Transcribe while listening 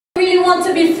Really want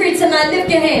to be free tonight,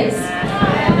 lift your hands.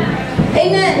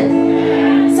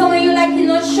 Amen. Some of you like you're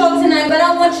not sure tonight, but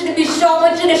I want you to be sure.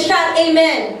 I want you to shout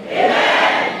amen.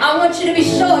 Amen. I want you to be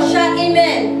sure. Shout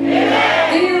amen.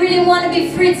 Amen. Do you really want to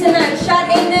be free tonight? Shout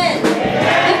amen.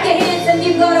 Amen. Lift your hands and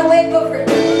give God a wave offering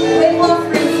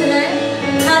tonight.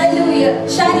 Hallelujah.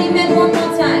 Shout amen one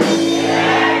more time.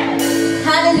 Amen.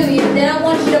 Hallelujah. Then I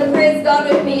want you to praise God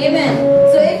with me. Amen.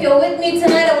 So if you're with me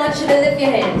tonight, I want you to lift your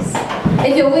hands.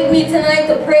 If you're with me tonight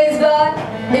to praise God,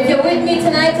 if you're with me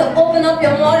tonight to open up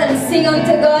your mouth and sing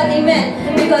unto God,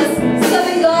 amen. Because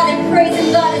serving God and praising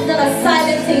God is not a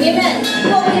silent thing, amen.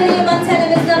 Call your neighbor and tell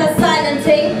him it's not a silent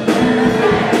thing.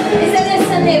 He said,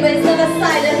 listen neighbor, it's not a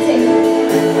silent thing.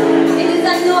 It is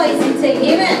a noisy thing,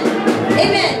 amen.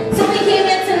 Amen. So we came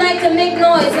here tonight to make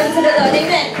noise unto the Lord,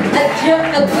 amen.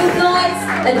 A good noise,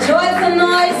 a joyful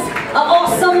noise, an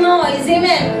awesome noise,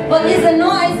 amen. But it's a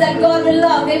noise that God will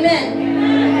love, amen.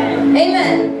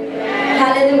 Amen.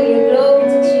 Hallelujah. Glory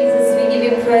to Jesus. We give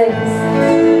you praise.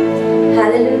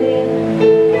 Hallelujah.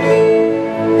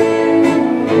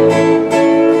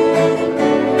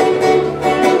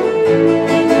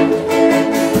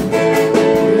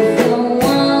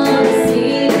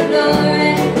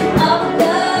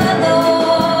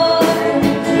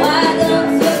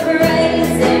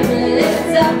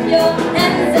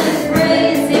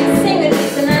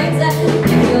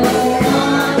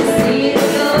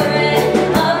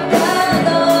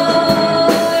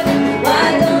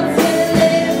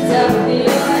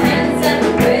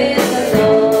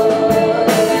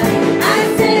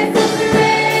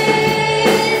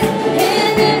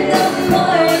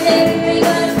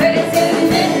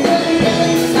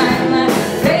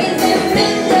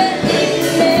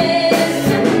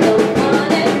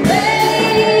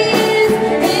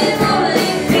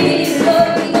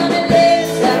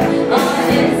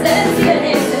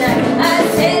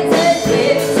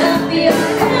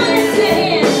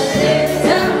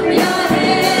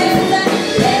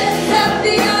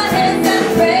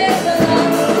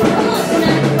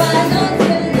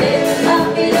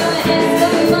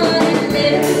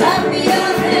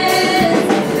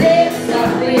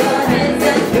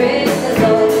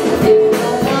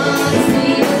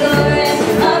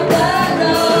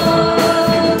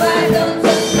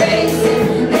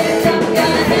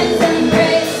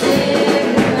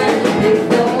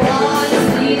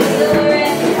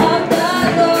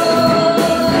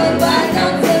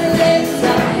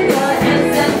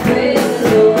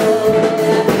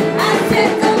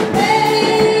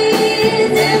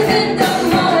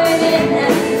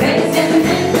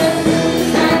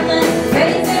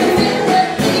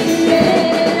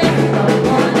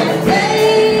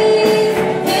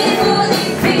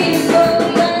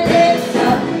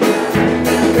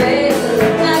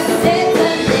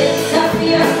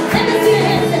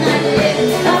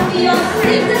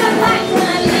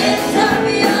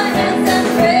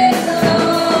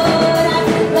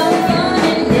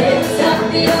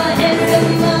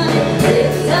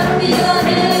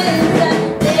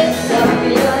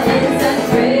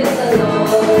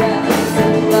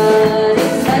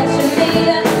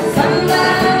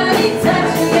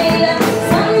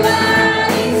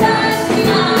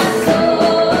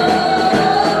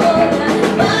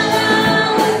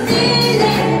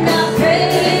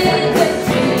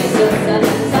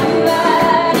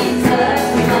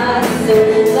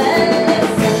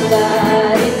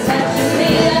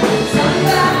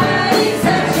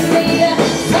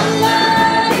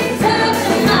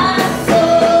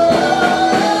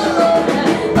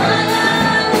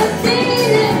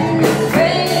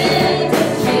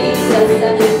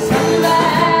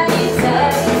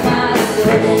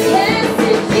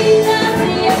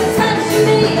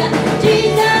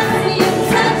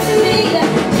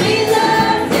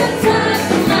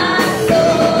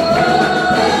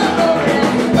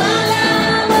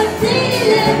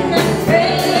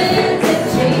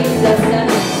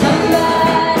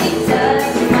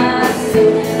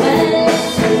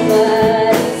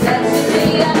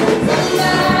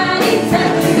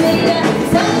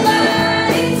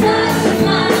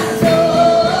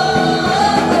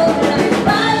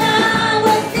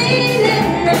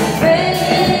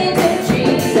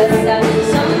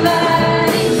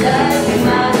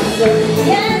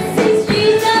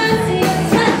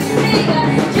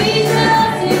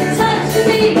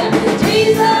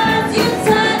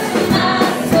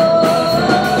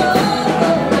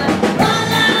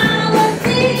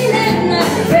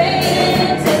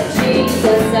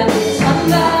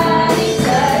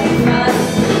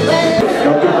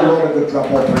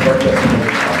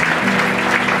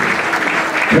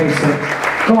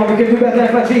 Come on, we can do better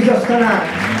for Jesus tonight.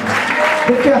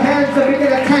 Lift your hands and begin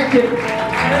to thank Him.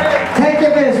 Thank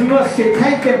Him for His mercy.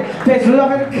 Thank Him for His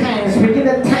loving kindness. Begin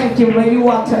to thank Him where you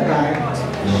are tonight.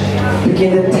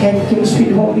 Begin to thank Him,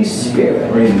 sweet Holy Spirit.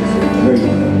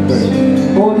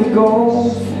 Holy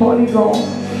Ghost, Holy Ghost.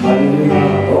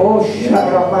 Oh,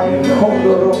 Sharabai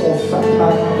Kondoromo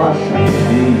Satanabasha.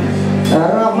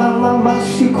 Ramama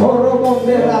Sikoromo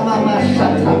Ramama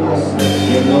Satamas.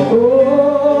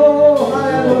 Oh,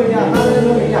 hallelujah,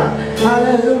 hallelujah,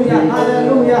 hallelujah,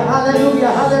 hallelujah,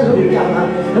 hallelujah, hallelujah.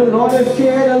 The Lord is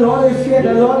here, the Lord is here,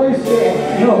 the Lord is here.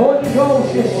 The Holy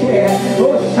Ghost is here.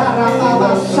 Oh, Saramama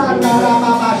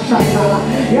Sandaramama Satala.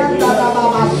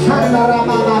 Yandaramama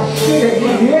Sandaramama Shire.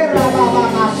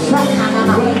 Yeramama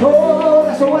Satana. Oh,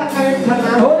 that's what I am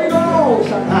tonight. Holy Ghost.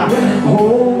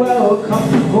 Oh, welcome,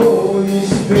 Holy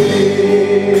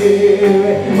Spirit.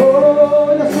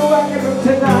 Oh, that's what I am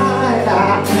tonight.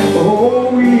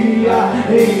 Oh, we are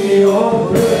in your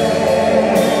presence.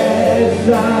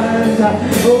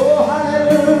 Oh,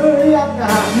 hallelujah.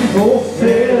 Oh,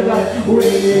 fill us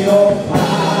with your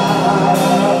power.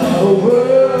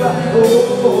 Oh,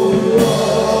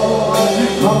 Lord,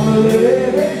 come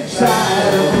live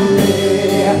inside of me.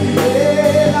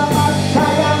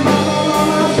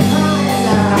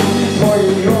 For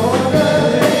you're the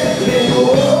living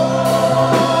water.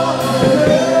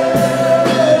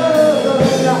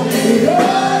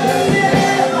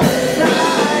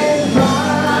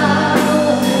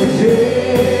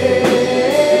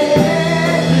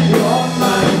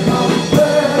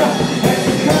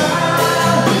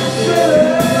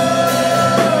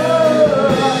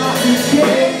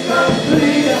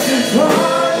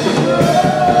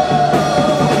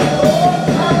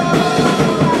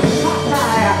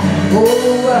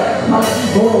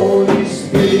 Holy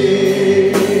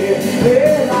Spirit,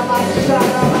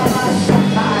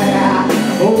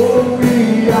 oh,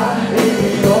 we are in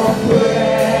your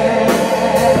presence.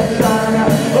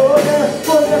 Oh, there's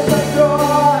fullness of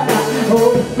joy.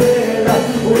 Oh, fill us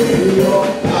with your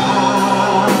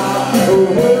power.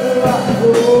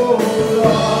 Oh,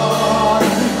 Lord,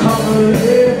 come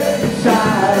live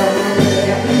inside of me.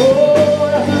 Oh,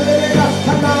 that's living us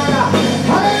tonight.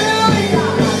 Hallelujah.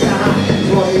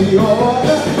 For your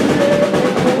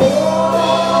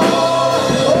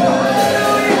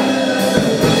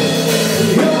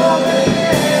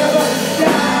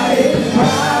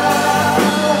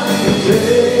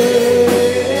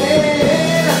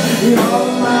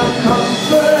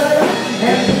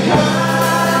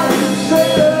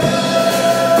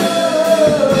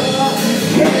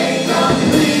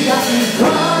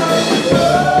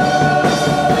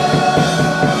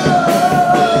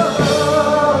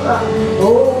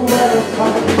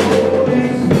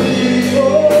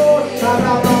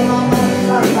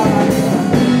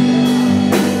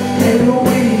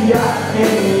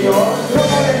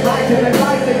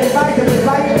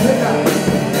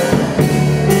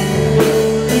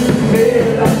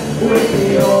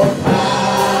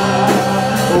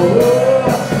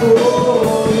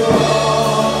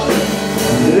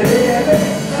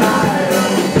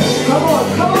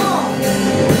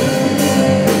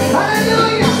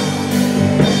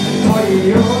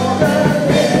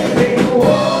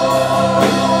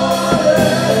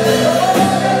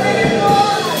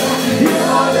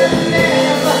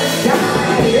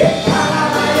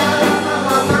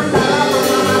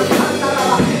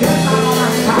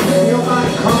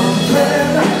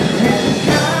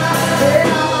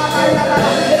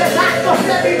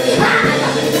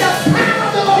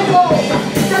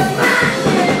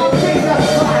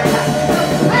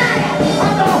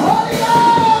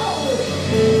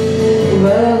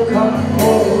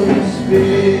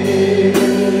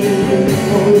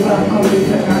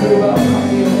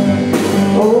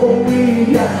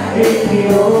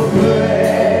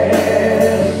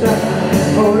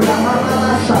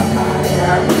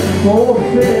Oh,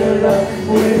 fill us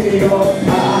with your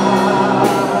power.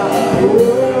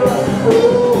 Oh,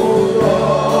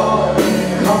 Lord,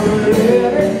 come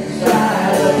live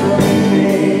inside of me.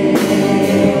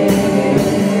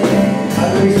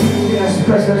 As we see His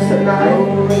presence tonight,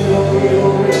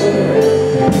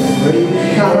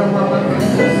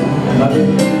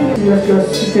 you're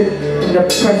seated in the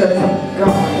presence of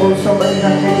God. Oh, somebody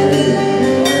that takes it.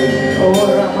 Oh,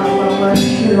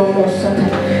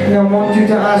 and I want you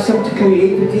to ask Him to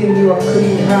create within you a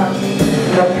clean heart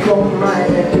and a pure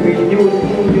mind, and to renew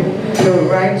within you the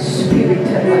right spirit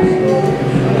and life.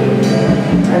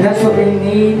 And that's what we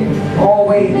need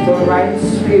always, the right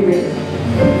spirit.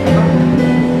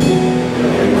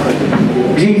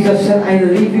 Jesus said, I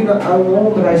leave you not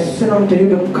alone, but I send unto you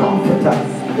the Comforter,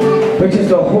 which is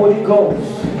the Holy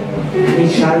Ghost. He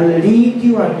shall lead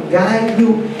you and guide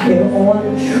you in all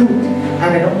truth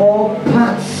and in all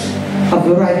paths of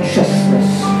righteousness.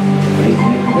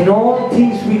 In all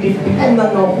things we depend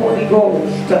on the Holy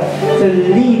Ghost to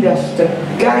lead us, to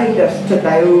guide us, to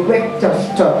direct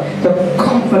us, to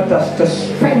comfort us, to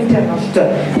strengthen us,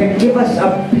 to give us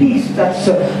a peace that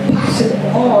surpasses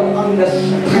all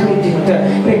understanding,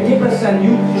 to give us a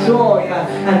new joy,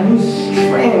 a new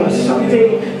strength,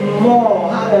 something more.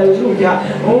 Hallelujah.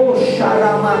 Oh,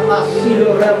 Sharama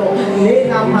Remo,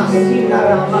 Nena Masina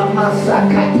Rama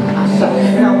Masakata.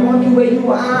 And I want you where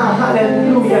you are,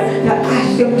 hallelujah, to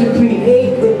ask Him to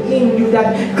create within you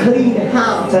that clean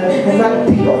heart and that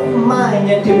pure mind,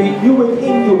 and to renew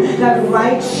within you that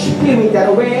right spirit,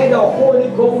 that where the Holy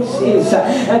Ghost is,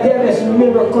 and there is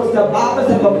miracles. The Bible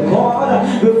says of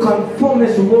God will confirm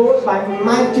His word by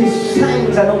mighty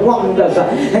signs and wonders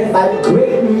and by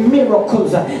great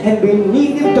miracles, and we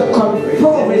need Him to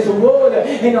confirm His word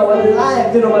in our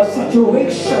lives, in our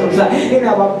situations, in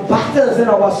our battles, in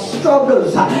our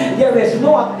struggles. There is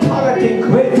no authority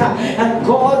greater than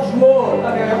God's word.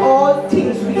 And in all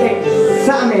things we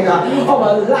examine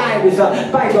our lives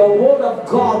by the word of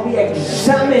God. We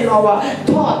examine our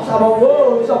thoughts, our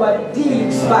words, our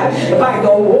deeds by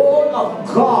the word of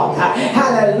God.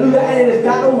 Hallelujah. And it is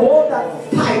that word that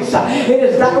fights. It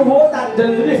is that word that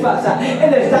delivers.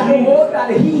 It is that word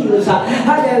that heals.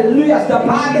 Hallelujah. The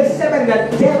Bible says when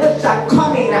the devils are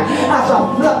coming as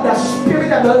a flood, the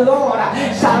Spirit of the Lord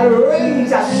shall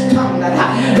raise a standard.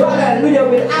 Hallelujah.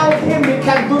 Without Him we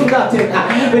can do nothing.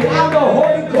 Without the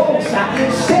Holy Ghost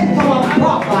sent from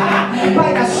above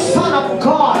by the Son of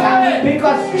God,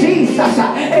 because Jesus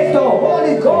is the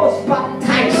Holy Ghost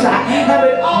baptized, and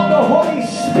without the Holy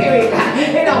Spirit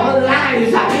in our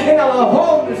lives, in our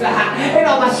homes, in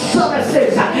our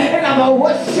services, in our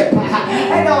worship,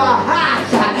 in our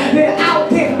hearts, without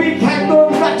Him we can do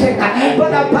nothing. But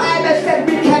the Bible said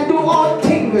we can do all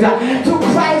things through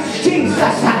Christ Jesus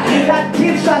that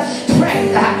gives us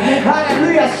strength.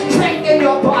 Hallelujah. Strengthen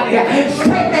your body,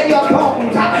 strengthen your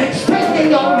bones, strengthen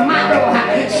your marrow,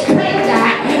 strengthen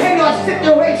in your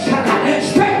situation,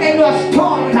 strengthen your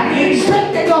storms,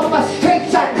 strengthen your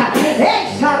frustration.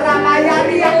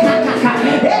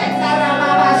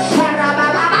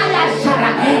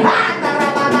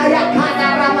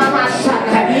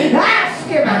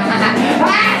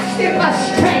 Ask Him for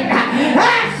strength,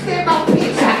 ask Him for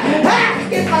peace,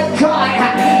 ask Him for joy,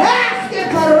 ask Him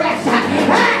for rest,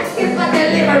 ask Him for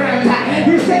deliverance.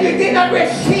 You said you did not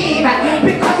receive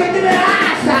because you didn't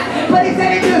ask, but He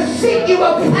said if you seek you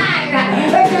will find,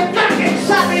 if you knock it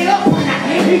shall be open.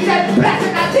 He said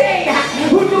blessed are they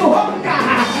who do hunger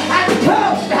and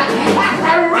thirst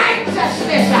after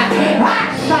righteousness.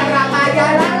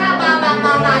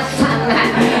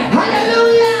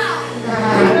 Hallelujah.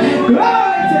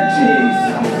 Glory to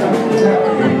Jesus.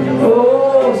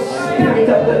 Oh, Spirit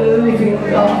of the living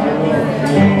God.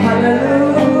 Hallelujah.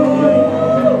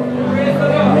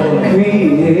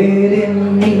 Create in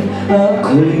me a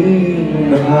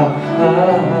clean heart,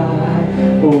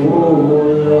 oh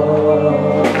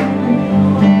Lord,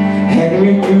 and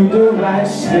renew the right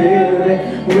spirit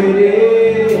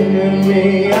within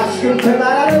me. Ask Him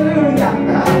tonight,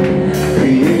 hallelujah.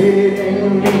 Create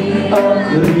in me a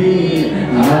clean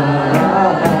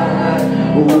heart,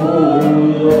 oh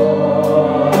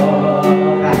Lord,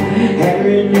 and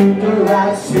renew the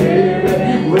right spirit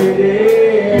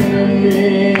within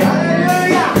me.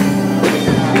 Hallelujah.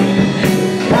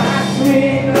 Cast me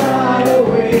not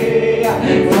away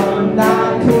from Thy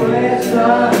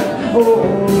presence, oh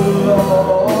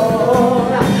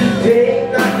Lord. Take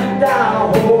not Thy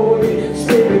Holy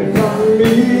Spirit from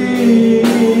me.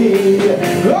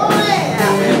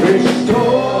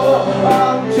 Restore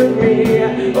unto me,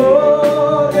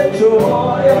 oh, the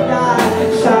joy of Thy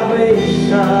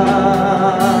salvation,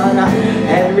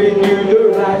 and renew the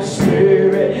right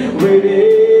spirit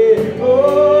within.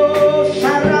 Oh,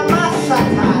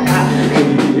 Sharamasataya,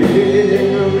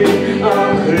 create me a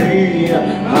clean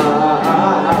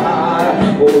heart,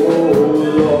 oh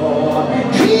Lord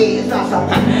Jesus,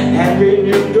 and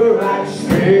renew the right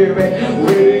spirit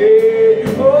within.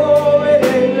 Oh,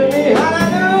 within me,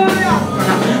 hallelujah.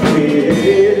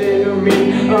 Create me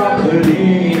a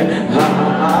clean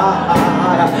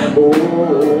heart, oh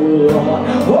Lord.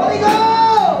 Holy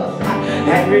Ghost,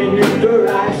 and renew the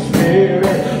right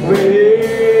spirit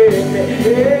within me.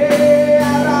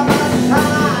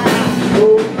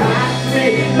 Oh, cast me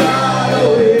not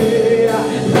away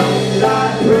from Thy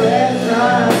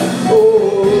presence, oh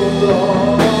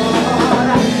Lord.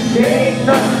 Take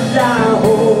not Thy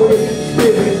Holy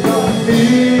Spirit from me.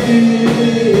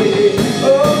 Oh,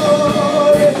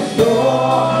 restore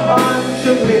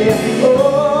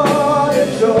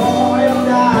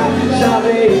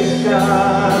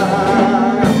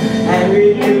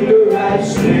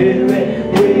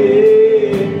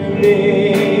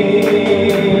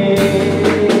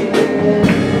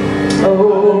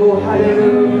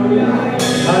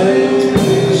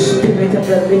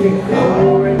the living God.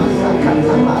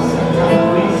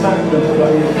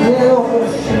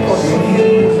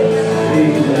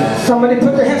 Somebody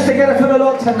put your hands together for the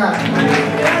Lord tonight.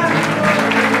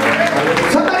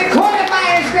 Somebody call him by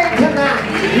his name tonight.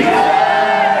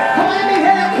 Come on, let me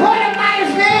hear you call him by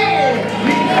his name.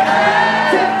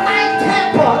 Say, my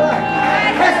temple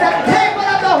is the temple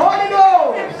of the Holy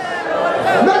Ghost.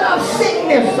 None of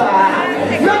sickness,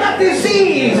 none of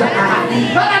disease,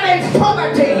 none of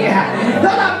infirmity,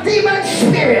 none of demon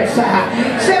spirits.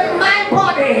 Say, my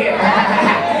body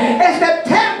is the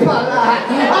temple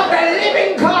of the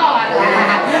living God.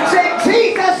 Say,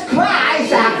 Jesus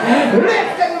Christ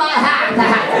lives in my heart,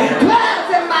 dwells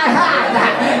in my heart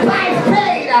by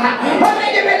faith. How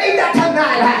many believe that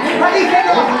tonight? And he's in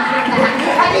your heart,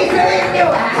 and he's within you,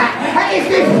 and he's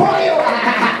before you.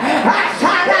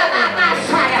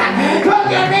 Call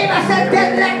your neighbor, say, then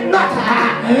let not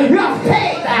your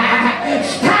faith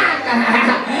stand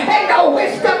in the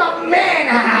wisdom of men,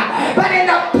 but in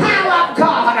the power of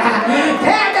God.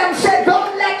 Tell them, say,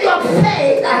 don't let your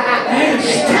faith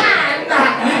stand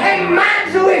in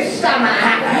man's wisdom,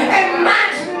 in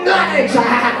man's knowledge,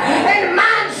 in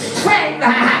man's strength,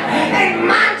 in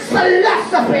man's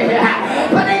philosophy,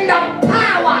 but in the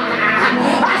power.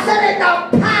 I said in the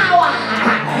power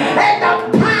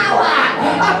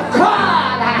of God.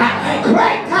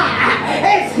 Greater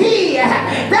is he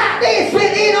that is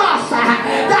within us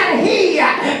than he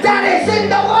that is in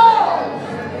the world.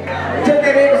 Tell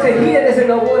the neighbor, say, he that is in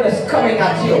the world is coming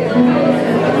at you.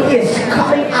 He is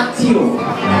coming at you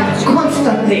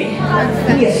constantly.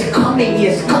 He is coming. He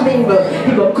is coming.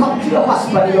 He will come to your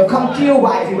husband. He will come to your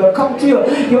wife. He will come to your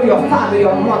father,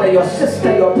 your mother, your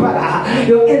sister, your brother,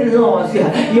 your in-laws,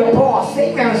 your boss,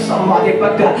 even somebody.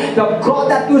 But the God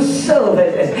that you serve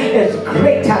is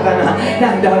greater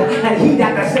than he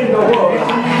that is in the world.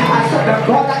 I said the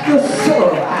God that you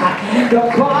serve, the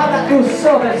God that you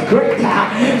serve is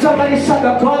greater. Somebody said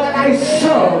the God that I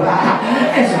serve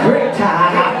is greater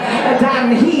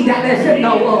than he that is in the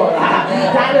world.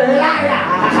 That liar,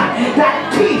 that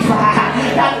thief,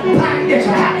 that bandit,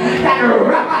 that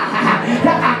robber,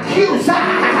 that accuser.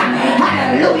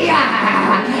 Hallelujah.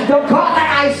 The God that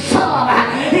I serve,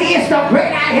 he is the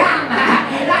great I am,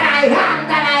 that I am,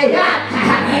 that I am.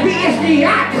 He is the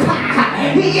Alpha,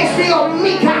 he is the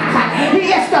Omega,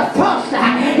 he is the first,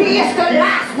 he is the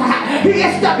last, he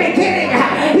is the beginning,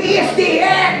 he is the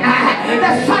end.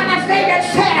 The Son of David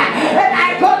said, when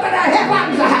I go to the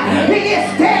heavens, he is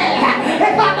there.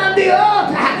 If I'm on the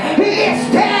earth, he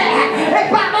is there.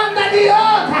 If I'm under the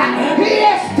earth, he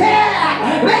is there.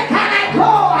 Where can I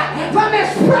go from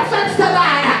his presence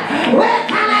tonight? Where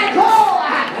can I go?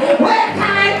 Where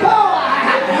can I go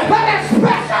from his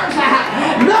presence?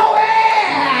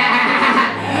 Nowhere.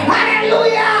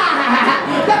 Hallelujah.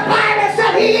 The Bible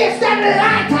said he is the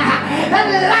light that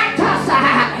light us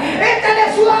into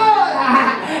this world.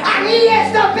 And he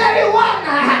is the very one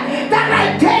that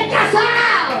will take us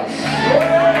out.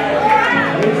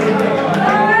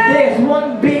 There's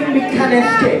one being we can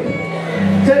escape.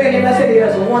 Tell your neighbor, say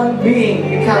there's one being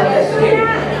we cannot escape.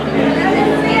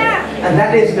 And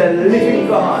that is the living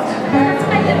God.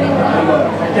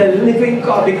 The living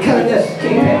God. We cannot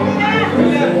escape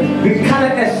him. We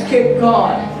cannot escape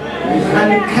God. And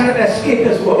we cannot escape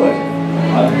his word.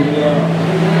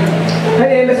 Let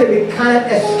me say, we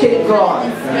cannot escape God,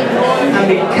 and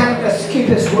we cannot escape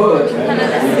his word.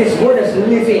 His word is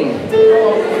living,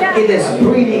 it is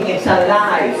breathing, it's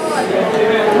alive.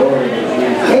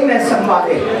 Amen,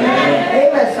 somebody.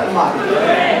 Amen, somebody.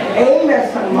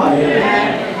 Amen, somebody.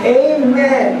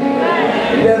 Amen.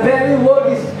 The very word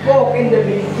he spoke in the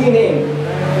beginning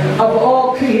of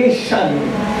all creation,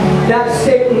 that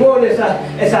same word is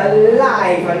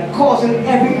alive and causing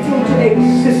everything to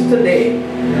exist today.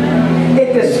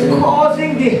 It is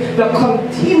causing the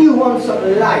continuance of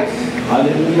life.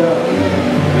 Hallelujah.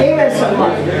 Amen,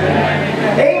 somebody.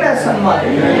 Amen, somebody.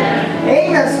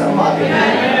 Amen, somebody.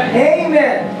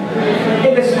 Amen.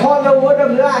 It is called the word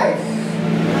of life.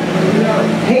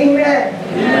 Amen.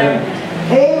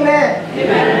 Amen.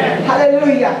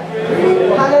 Hallelujah.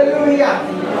 Hallelujah.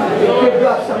 Give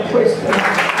God some praise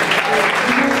tonight.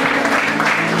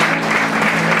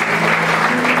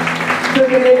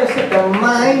 The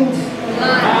mind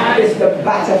is the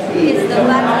battlefield.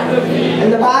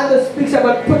 And the Bible speaks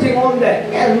about putting on the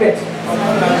helmet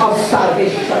of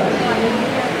salvation.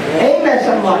 Amen,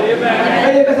 somebody.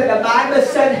 And the Bible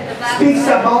speaks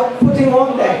about putting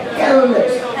on the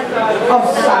helmet of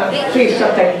salvation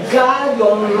to guard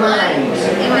your mind.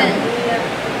 Amen.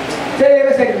 Tell your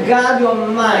neighbor, say, guard your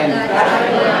mind.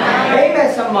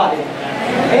 Amen, somebody.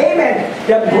 Amen.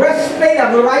 The breastplate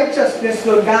of righteousness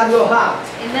will guard your heart.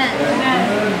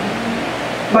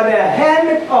 But the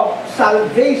helmet of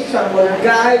salvation will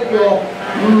guide your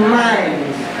mind.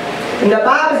 And the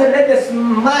Bible said, let this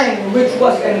mind which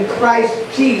was in Christ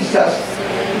Jesus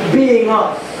being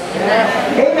us.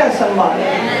 Amen, somebody.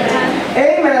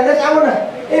 Amen.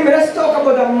 Let's talk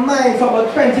about the mind for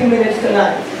about 20 minutes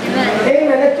tonight.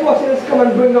 Amen. Let's come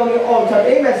and bring down the altar.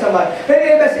 Amen, somebody.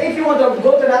 If you want to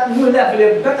go to that new level,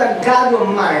 you better guard your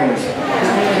mind.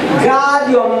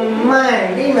 Guard your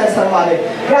mind. Amen, somebody.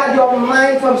 Guard your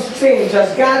mind from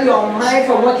strangers. Guard your mind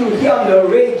from what you hear on the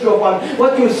radio, from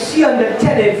what you see on the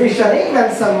television.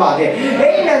 Amen, somebody.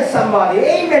 Amen, somebody.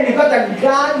 Amen. You got to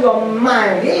guard your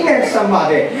mind. Amen,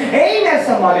 somebody. Amen,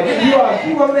 somebody.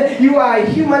 You are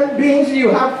human beings. You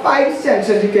have 5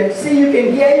 senses. You can see, you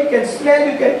can hear, you can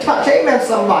smell, you can touch. Amen,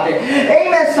 somebody.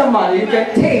 Amen, somebody. You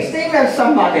can taste. Amen,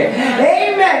 somebody.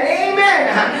 Amen. Amen.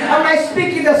 Am I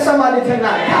speaking to somebody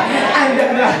tonight?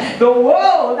 And the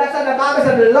world, that's what the Bible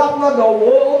said, love not the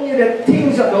world, the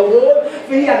things of the world.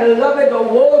 For he had loved the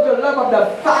world, the love of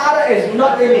the Father is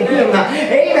not in him.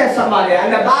 Amen, somebody.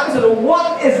 And the Bible said,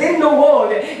 what is in the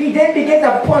world? He then began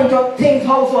to point out things,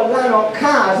 house or land or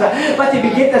cars. But he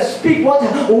began to speak what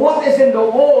is in the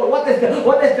world, what is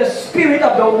the spirit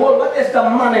of the world, what is the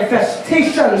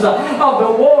manifestations of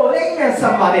the world. Amen,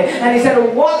 somebody. And he said,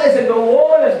 what is in the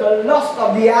world is the lust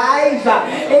of the eyes,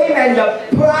 amen,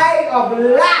 the pride of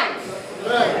life.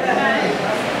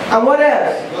 And what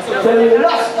else? The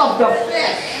lust of the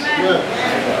flesh.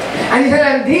 And he said,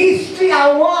 and these 3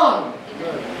 are one.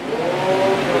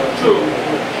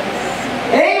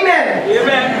 Amen.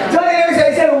 Amen. So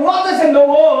he said, what is in the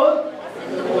world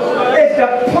is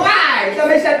the pride.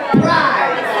 Somebody said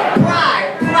pride.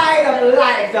 Pride of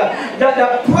life.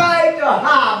 The pride to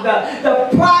have.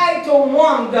 The pride to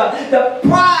want. The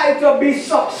pride to be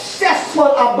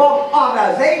successful above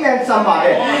others. Amen,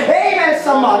 somebody. Amen,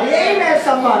 somebody. Amen,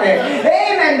 somebody.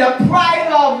 Amen. The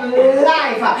pride of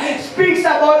life speaks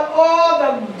about all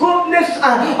the goodness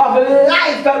of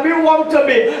life that we want to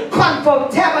be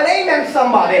comfortable. Amen,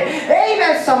 somebody.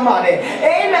 Amen, somebody.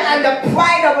 Amen. And the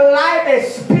pride of life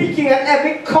is speaking at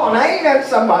every corner. Amen,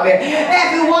 somebody.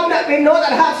 Everyone that we know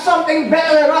that has something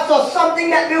better than us, or something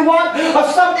that we want,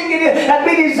 or something that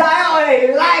we desire, or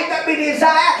a life that we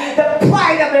desire, the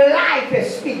pride of life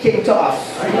is speaking to us.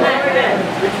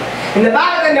 In the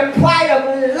Bible, and the pride of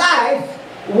life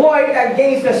warred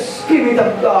against the Spirit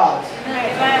of God.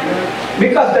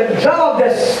 Because the job of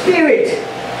the Spirit,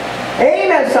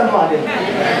 amen, somebody,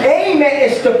 amen,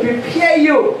 is to prepare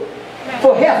you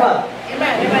for heaven.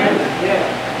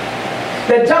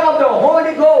 The job of the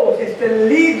Holy Ghost is to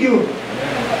lead you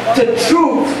to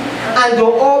truth and to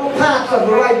all paths of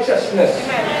righteousness.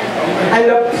 And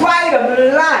the pride of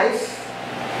life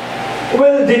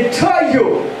will deter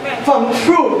you from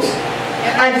truth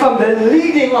and from the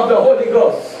leading of the Holy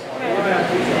Ghost.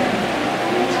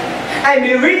 And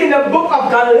we read in the book of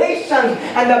Galatians,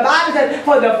 and the Bible says,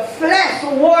 for the flesh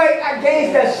warred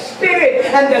against the spirit,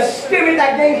 and the spirit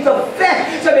against the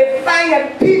flesh. So they find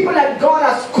that people that God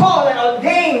has called and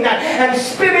ordained, and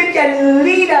spirit can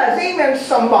lead us, amen,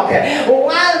 somebody,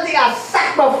 while they are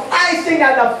sacrificing,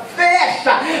 and the flesh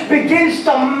begins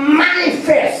to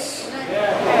manifest.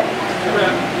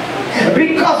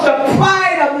 Because the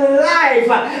pride of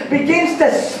life begins to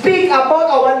speak about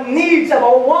our needs,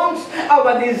 our wants,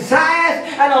 our desires,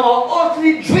 and our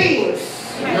earthly dreams.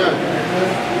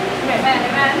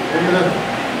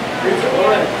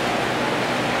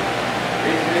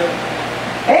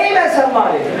 Amen,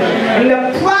 somebody. And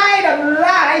the pride of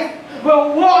life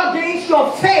will war against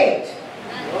your faith.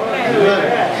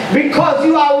 Because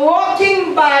you are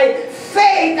walking by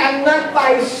faith and not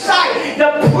by sight.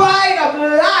 The pride of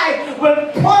life will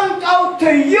point out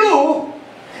to you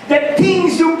the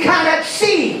things you cannot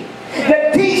see,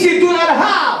 the things you do not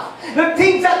have, the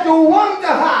things that you want to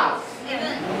have.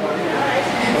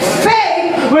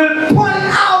 Faith will point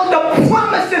out the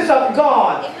promises of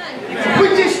God,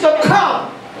 which is to come.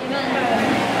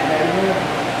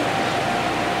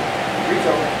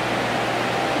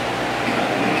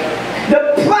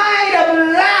 The pride of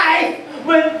life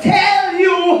will tell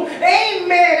you,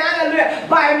 amen, hallelujah,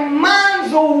 by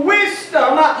man's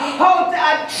wisdom, how to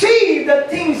achieve the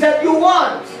things that you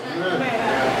want. Come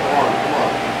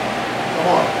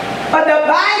on. But the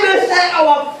Bible says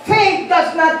our faith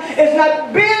is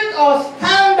not built or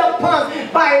stand upon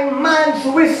by man's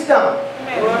wisdom.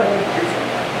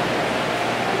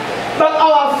 But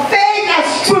our faith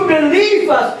has true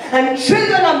believers and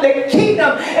children of the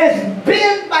kingdom is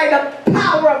built by the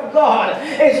power of God.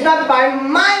 It's not by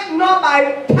might nor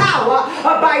by power,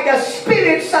 but by the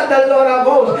spirits of the Lord of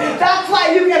hosts. That's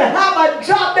why you can have a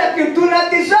job that you do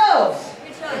not deserve.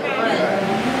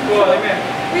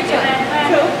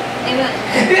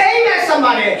 Amen,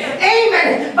 somebody.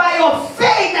 Amen. By your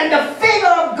faith, and the favor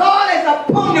of God is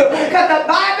upon you. Because the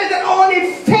Bible said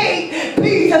only faith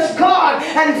pleases God.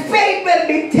 And faith will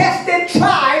be tested,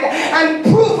 tried, and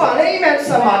proven. Amen,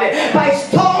 somebody. By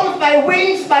storms, by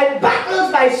winds, by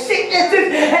battles, by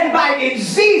sicknesses, and by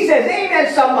diseases.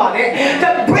 Amen, somebody.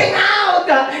 To bring out,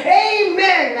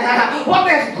 amen, what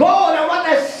is gold and what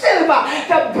is silver.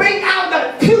 To bring out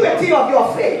the purity of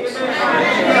your faith.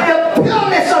 The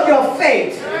pureness of your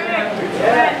faith.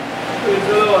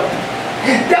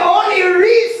 The only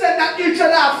reason that you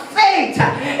should have faith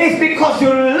is because you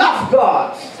love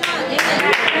God.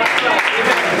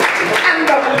 And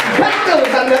the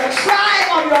battles and the trial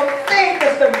of your faith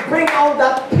is to bring out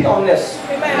that pureness.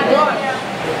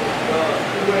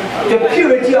 The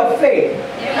purity of faith.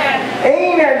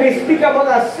 Amen. We speak about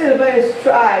as silver is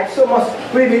tried, so must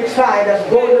we be tried. As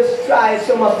gold is tried,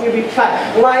 so must we be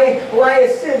tried. Why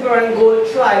is silver and gold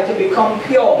tried? To become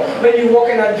pure. When you walk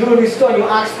in a jewelry store, you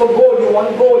ask for gold, you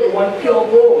want pure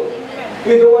gold.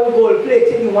 You don't want gold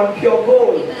plated, you want pure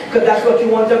gold. Because that's what you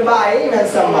want to buy. Amen,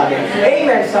 somebody.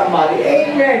 Amen, somebody.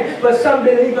 Amen. But some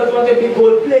believers want to be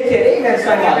gold plated. Amen,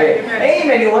 somebody.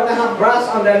 Amen. You want to have brass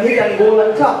underneath and gold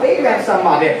on top. Amen,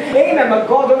 somebody. Amen. But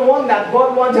God don't want that.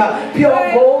 God wants a pure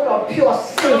gold or pure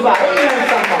silver. Amen,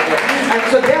 somebody. And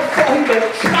so therefore He will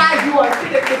try you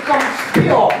until it becomes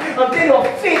pure. Until your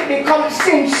faith becomes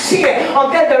sincere.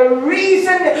 Until the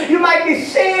reason you might be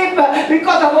saved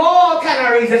because of all kind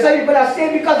of reasons. Some people are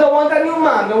saved because they want a new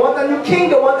man, they want a new king,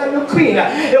 they want a new queen,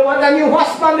 they want a new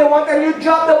husband, they want a new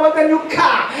job, they want a new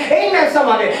car. Amen,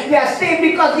 somebody. They are saved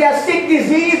because they are sick,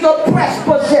 diseased, oppressed,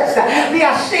 possessed. They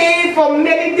are saved for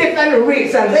many different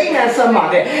reasons. Amen,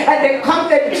 somebody. And they come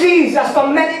to Jesus for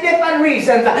many different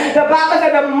reasons. The Bible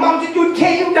said the multitude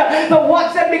came to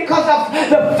watch them because of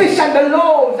the fish and the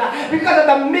loaves, because of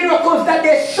the miracles that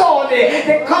they saw.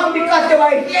 They come because they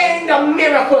were hearing the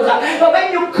miracles. But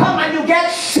when you come and you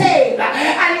get saved,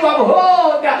 and you have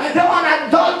heard the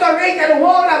unadulterated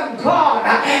word of God,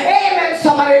 amen,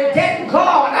 somebody, then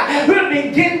God will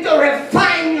begin to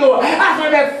refine you as a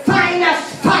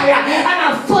refiner's fire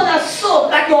and a fuller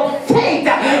soap, that your faith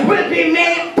will be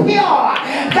made pure.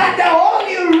 That the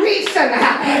only reason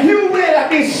you will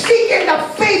be seeking the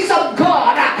face of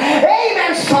God,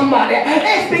 amen, somebody,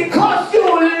 is because you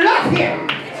love Him.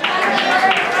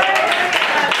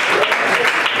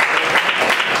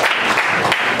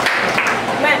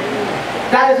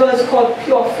 That is what is called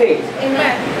pure faith.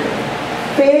 Amen.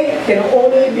 Faith can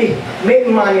only be made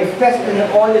manifest in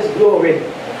all its glory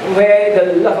where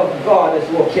the love of God is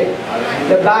working.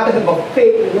 The Bible says about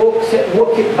faith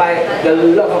worketh by the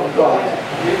love of God.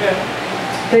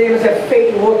 David said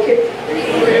faith worketh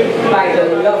by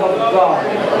the love of God.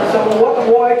 So what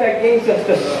warred against us?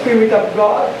 The Spirit of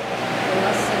God,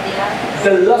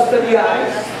 the lust of the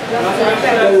eyes,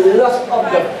 the lust of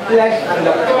the flesh, and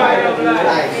the pride of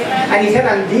life. And He said,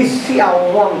 and these three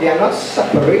are one. They are not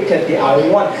separated, they are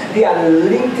one. They are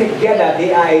linked together.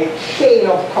 They are a chain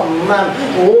of command,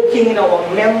 working in our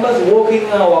members, working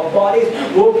in our bodies,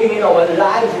 working in our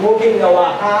lives, working in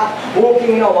our heart,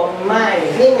 working in our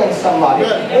minds. Amen, somebody.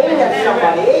 Amen,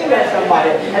 somebody. Amen, somebody.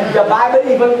 And the Bible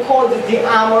even calls it the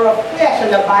armor of flesh.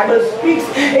 And the Bible speaks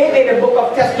in the book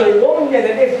of Thessalonians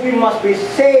that if we must be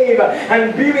saved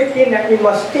and be within, that we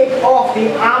must take off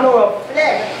the armor of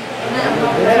flesh.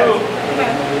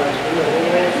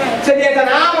 So there's an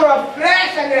armor of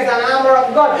flesh and there's an armor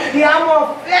of God. The armor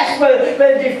of flesh will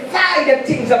defy the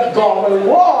things of God, will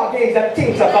war against the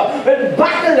things of God, will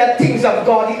battle the things of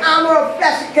God. The armor of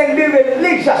flesh can be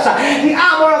religious. The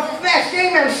armor of flesh,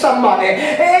 amen, somebody,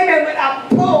 amen, will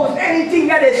oppose anything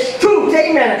that is truth,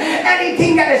 amen,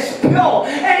 anything that is pure,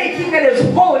 anything that is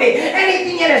holy,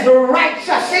 anything that is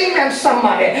righteous, amen,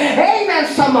 somebody, amen,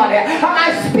 somebody. Am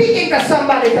I speaking to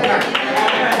somebody tonight?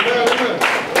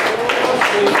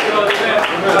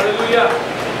 Hallelujah.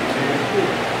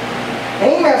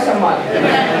 Amen, somebody.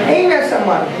 Amen,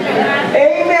 somebody.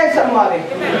 Amen, somebody.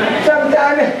 Sometimes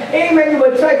time, amen, you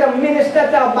will try to minister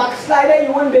to a backslider,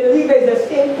 you wouldn't believe it's the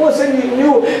same person you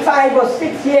knew 5 or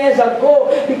 6 years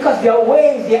ago, because their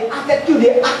ways, their attitude,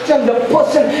 their action, the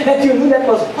person that you knew that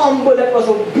was humble, that was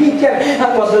obedient,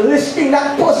 that was listening,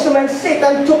 that person when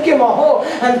Satan took him a hold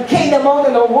and came them out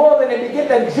in the world and they began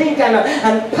to drink and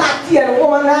party and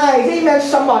womanize, amen,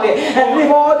 somebody, and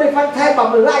live all different type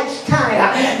of lifestyle.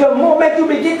 The moment you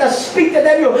begin to speak to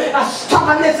them, a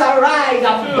stubbornness arise,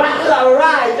 a battle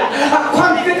arise, a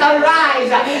conflict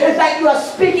arise. It's like you are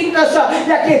speaking to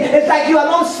it's like you are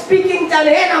not speaking to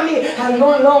the enemy and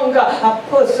no longer a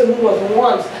person who was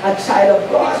once a child of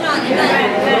God.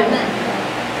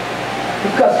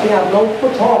 Because we have not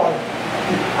put on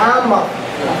the armor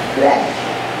of flesh.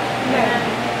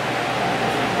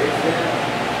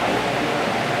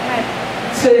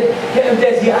 So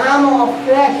there's the armor of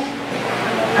flesh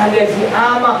and there's the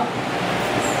armor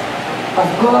of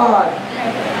God.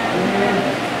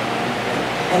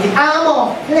 And the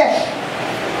armor of flesh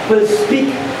will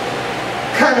speak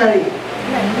carnally.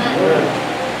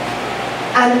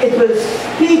 And it will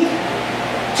speak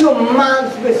to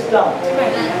man's wisdom.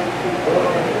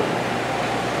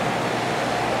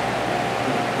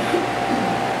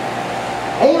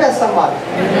 Amen, somebody.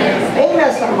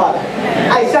 Amen, somebody.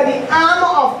 I said the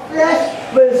armor of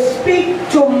flesh will speak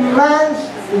to man's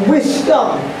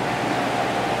wisdom.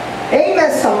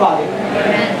 Amen, somebody.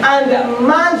 And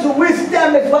man's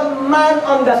wisdom is what man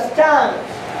understands.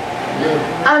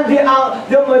 And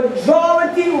the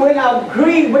majority will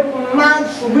agree with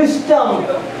man's wisdom.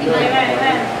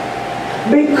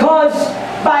 Because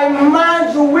by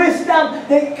man's wisdom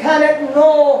they cannot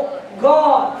know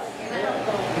God.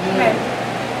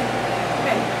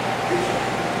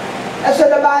 That's what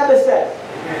the Bible says.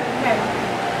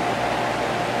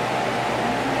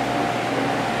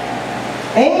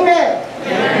 Amen.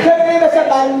 The Bible says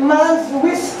by man's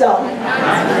wisdom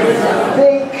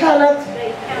they cannot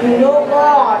know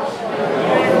God.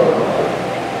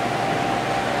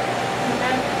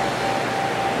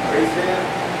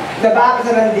 The Bible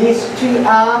says that these two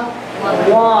are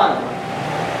one.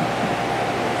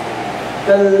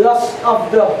 The lust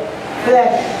of the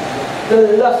flesh,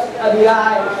 the lust of the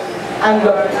eyes, and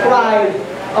the pride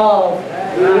of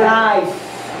life.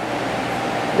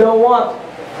 The what?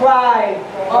 Pride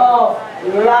of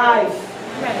life.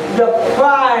 The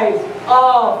pride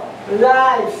of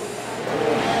life.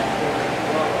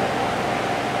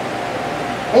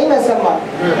 Amen, somebody.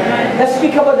 Let's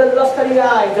speak about the lust of the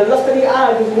eyes. The lust of the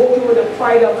eyes is walking with the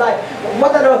pride of life.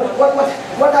 What are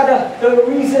the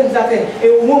reasons that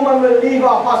a woman will leave her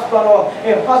husband or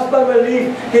a husband will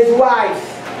leave his wife?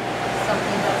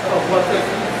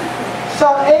 So,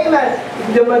 amen,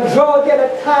 the majority of the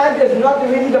time is not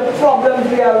really the problems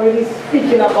we are really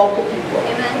speaking about to people.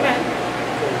 Amen.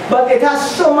 But it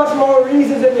has so much more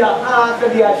reasons in your heart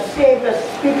that they are ashamed to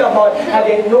speak about and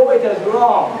they know it is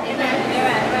wrong. Amen.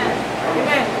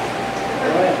 Amen.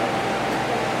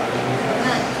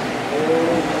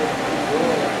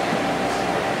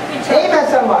 Amen,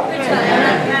 somebody.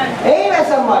 Amen,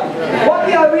 somebody. What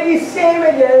they are really saying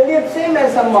with their lips, amen,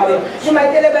 somebody. She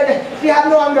might tell you that she have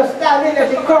no understanding, that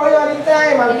she cry all the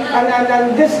time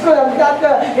and this good and that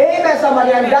good. Amen,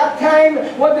 somebody. And that time,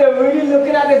 what they're really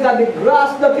looking at is that the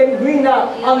grass looking greener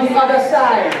on the other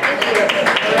side.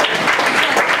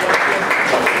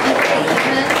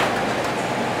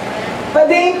 But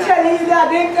they ain't telling you that.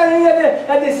 They ain't telling you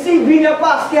that they see greener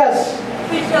pastures.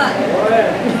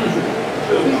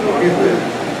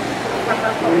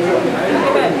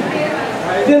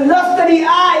 The lust of the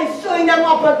eye is showing them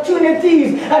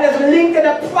opportunities that is linked to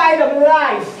the pride of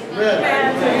life.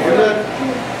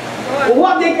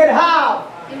 What they can have,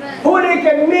 who they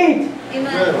can meet.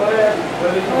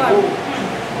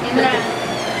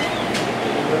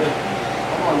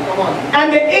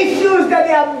 And the issues that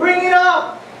they are bringing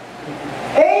up.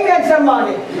 Amen,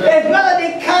 somebody. It's not that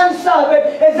they can't solve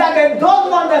it, it's that they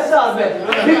don't want to solve it.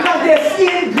 Because they're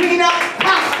seeing greener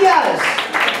pastures.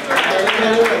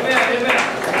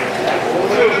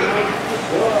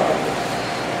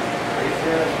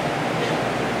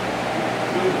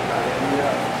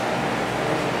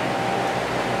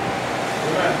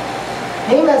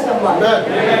 Amen, somebody.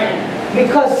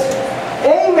 Because,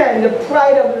 amen, the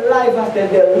pride of life is that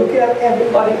they're looking at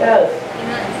everybody else.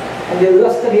 And the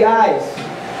lust of the eyes.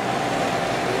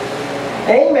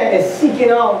 Amen. Is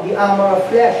seeking out the armor of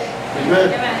flesh.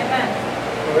 Amen.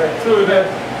 Amen.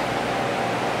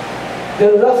 The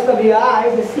lust of the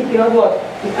eyes is seeking out what?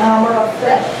 The armor of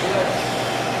flesh.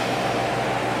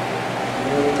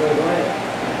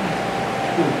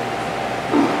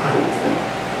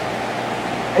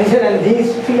 And he said, and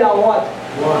these three are what?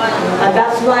 And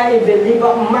that's why a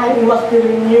believer mind must be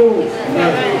renewed.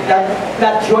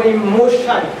 That your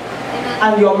emotion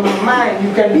and your mind,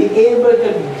 you can be able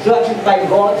to judge it by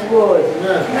God's word.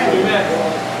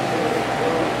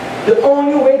 The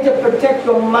only way to protect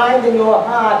your mind and your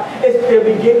heart is to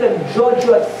begin to judge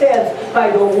yourself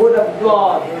by the word of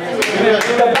God.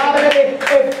 The Bible says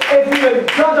if we will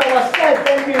judge ourselves,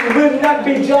 then we will not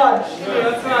be judged.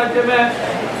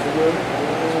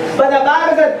 But the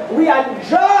Bible says we are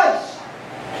judged.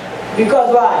 Because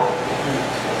why?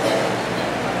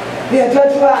 We are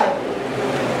judged why?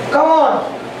 Come on.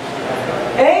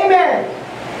 Amen.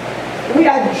 We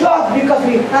are judged because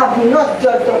we have not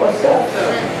judged ourselves.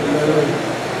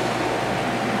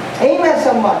 Amen,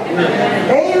 somebody.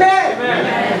 Amen.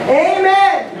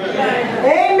 Amen.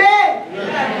 Amen.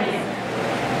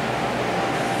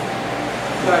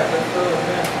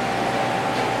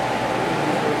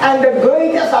 And the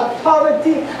greatest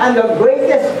authority and the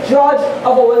greatest judge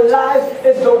of our lives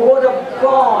is the word of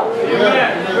God.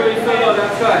 Amen. Praise the Lord.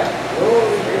 That's right.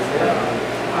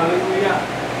 Hallelujah.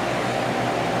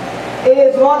 It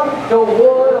is what? The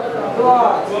word of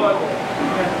God.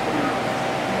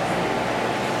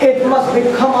 It must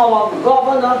become our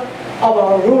governor,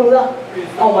 our ruler,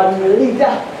 our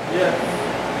leader.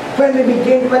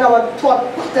 When our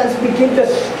thought patterns begin to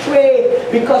stray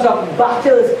because of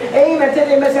battles. Amen. Tell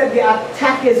him, I said the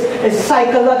attack is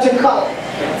psychological.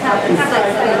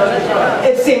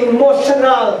 It's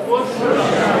emotional.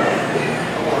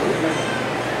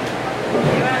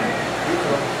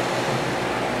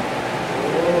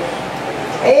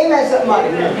 Amen, somebody.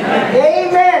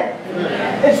 Amen.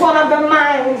 It's one of the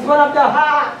mind, it's one of the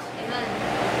heart.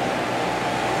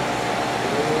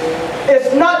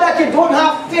 It's not that you don't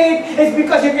have faith, it's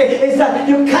because it's that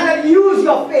you cannot use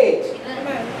your faith.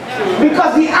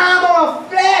 Because the armor of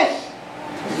flesh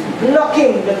is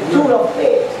blocking the tool of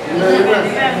faith.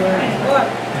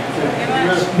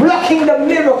 It's blocking the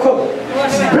miracle.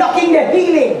 It's blocking the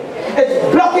healing.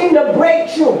 It's blocking the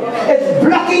breakthrough. It's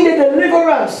blocking the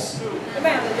deliverance.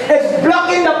 It's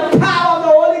blocking the power of the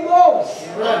Holy Ghost.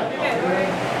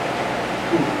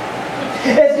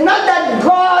 It's not that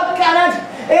God cannot,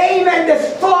 amen,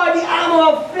 destroy the armor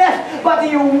of flesh, but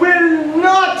you will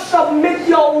not submit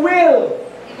your will.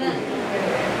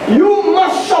 You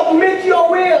must submit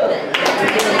your will.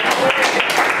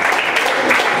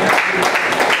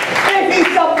 If he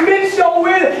submits your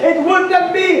will, it would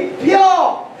not be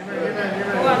pure.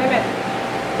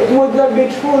 It would not be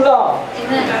true love.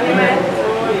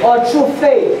 Or true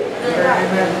faith.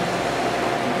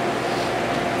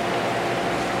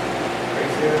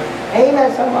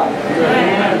 Amen, somebody.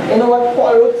 You know what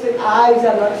Paul wrote? Said, eyes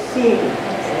are not seen,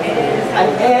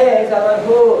 and ears are not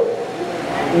heard,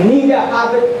 neither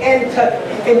have it entered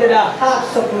into the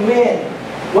hearts of men.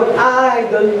 But I,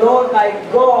 the Lord my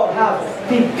God, have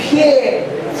prepared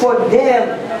for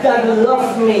them that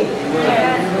love me.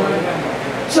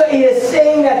 So he is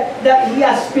saying that he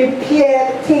has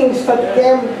prepared things for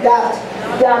them that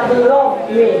love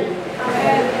me.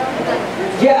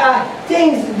 There are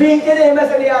things being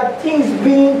there are things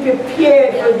being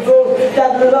prepared for those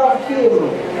that love him.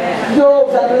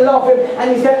 Those that love him.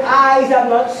 And he said, eyes have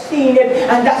not seen it.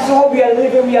 And that's how we are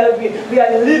living. We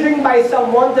are living by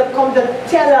someone that comes to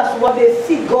tell us what they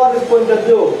see God is going to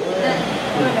do.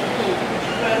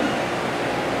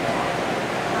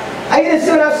 I just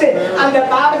see what I'm saying. And the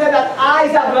Bible said that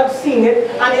eyes have not seen it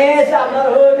and ears have not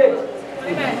heard it.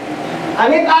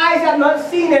 And if eyes have not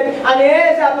seen it and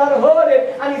ears have not heard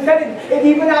it, and he said it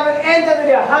even haven't entered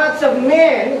into the hearts of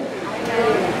men.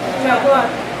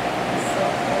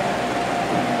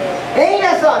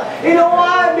 Amen, son. You know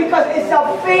why? Because it's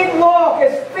a faith walk.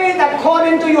 It's faith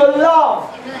according to your love.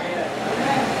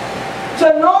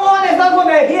 So no one is not going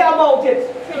to hear about it.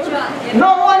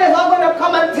 No one is not going to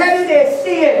come and tell you they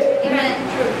see it.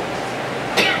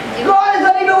 God is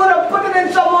not even going to put it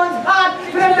in someone's heart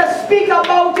for them to speak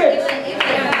about it.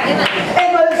 It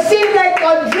will seem like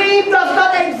your dream does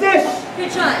not exist.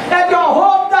 That your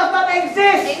hope does not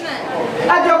exist.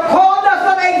 That your call does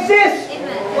not exist.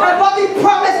 And what he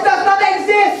promised does not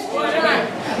exist.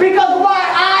 Because why?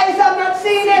 Eyes have not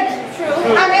seen it.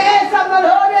 And ears have not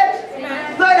heard it.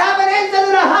 So it haven't entered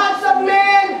in the hearts of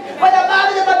men. But the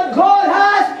Bible says that God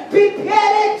has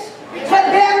prepared it for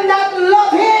them that love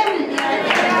him.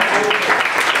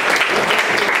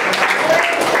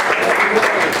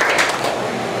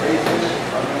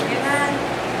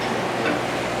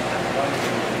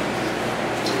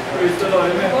 Praise the Lord.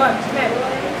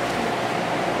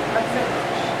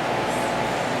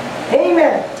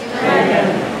 Amen.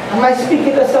 Amen. I'm Am I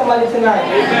speaking to somebody tonight?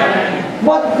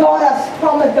 What God has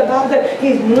promised, the Bible said,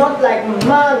 He's not like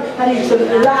man and He should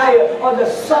lie, or the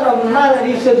Son of Man and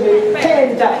He should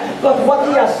repent. But what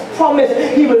He has promised,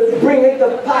 He will bring it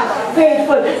to pass.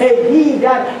 Faithful is He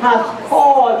that has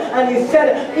called. And He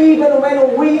said, even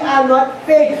when we are not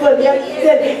faithful, yet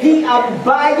still He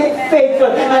abideth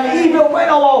faithful. And even when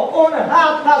our own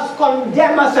heart has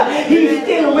condemned us, He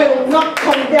still will not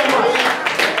condemn us.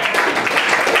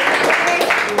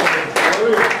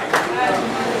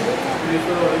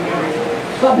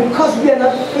 But because we are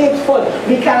not faithful,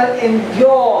 we cannot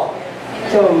endure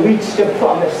to reach the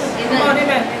promise.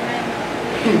 Amen.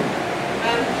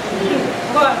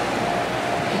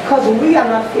 Because we are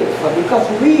not faithful,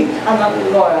 because we are not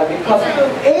loyal, because,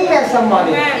 amen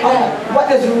somebody,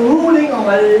 what is ruling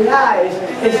our lives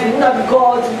is not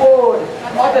God's word.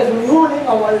 What is ruling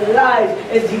our lives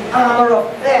is the armor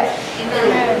of flesh.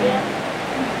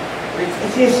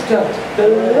 It is the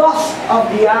lust of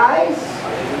the eyes,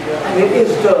 and it is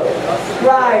the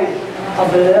pride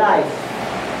of life.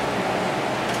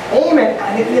 Amen.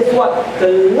 And it is what? The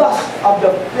lust of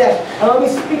the flesh. And when we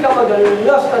speak about the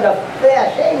lust of the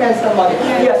flesh, amen somebody,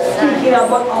 we are speaking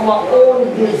about our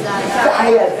own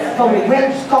desires. From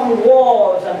whence come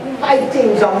wars and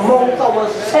fightings amongst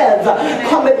ourselves,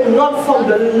 coming not from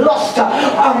the lust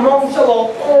amongst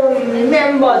our own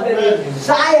members, the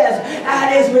desires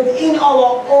that is within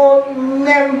our own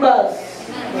members.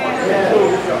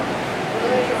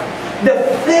 The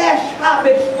flesh has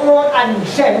its own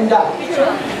agenda.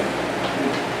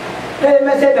 Let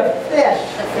me say the flesh,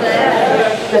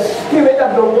 the spirit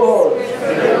of the world,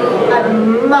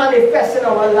 and manifest in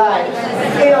our lives,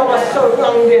 in our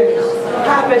surroundings,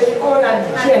 have its own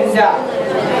agenda.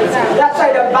 That's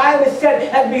why the Bible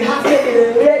said that we have to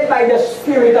be led by the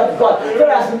Spirit of God. For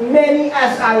as many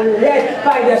as are led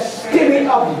by the Spirit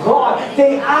of God,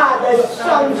 they are the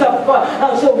sons of God.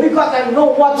 And so we got to know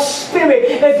what spirit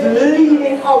is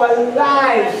leading our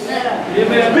lives.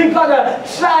 We got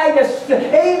to try this,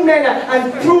 amen,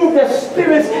 and prove the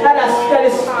spirits that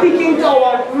is speaking to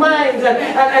our minds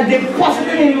and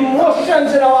depositing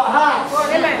emotions in our hearts.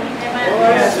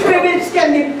 Spirits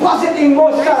can deposit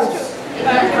emotions.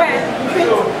 Amen.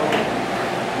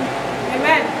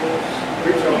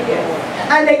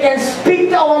 And they can speak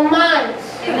to our minds.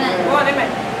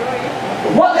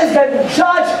 What is the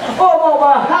judge over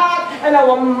our heart and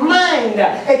our mind?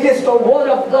 It is the word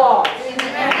of God.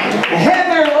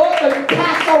 Heaven and earth will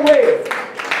pass away,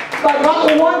 but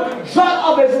not one jot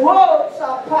of His word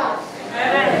shall pass.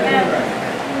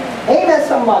 Amen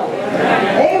somebody.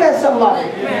 Amen somebody.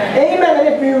 Amen. And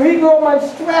if we read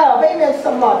Romans 12, amen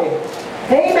somebody.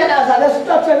 Amen. As I just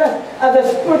touch on it, as the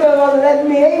Spirit of God led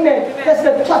me, amen. Just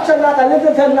to touch on that a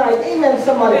little tonight. Amen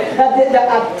somebody. That the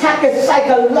attack is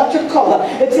psychological.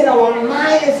 It's in our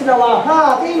mind, it's in our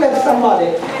heart. Amen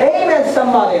somebody. Amen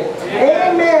somebody.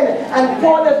 Amen. And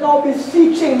Paul is now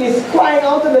beseeching, he's crying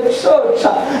out to the church.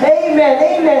 Amen.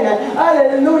 Amen.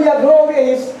 Hallelujah.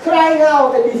 Glory. He's crying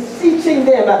out and beseeching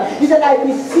them. He said, I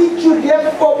beseech you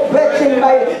therefore, brethren,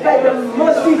 by the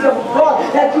mercies of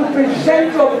God, that you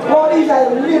present your bodies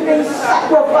as a living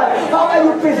sacrifice. How are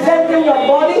you presenting your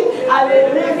body? As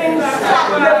a living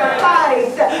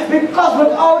sacrifice. Because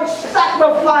without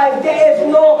sacrifice, there is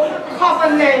no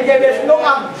covenant, there is no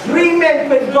agreement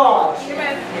with God.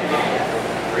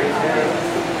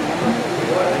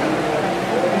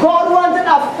 God wanted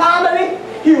a family.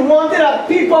 He wanted a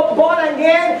people born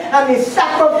again, and He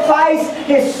sacrificed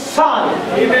His Son.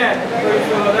 Amen.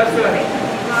 That's right.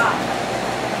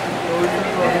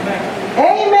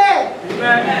 Amen.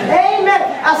 Amen.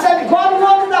 I said God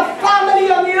wanted a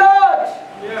family on the earth.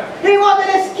 He wanted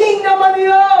His kingdom on the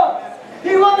earth.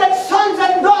 He wanted sons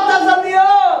and daughters on the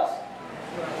earth.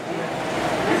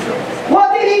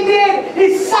 What did He do?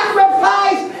 He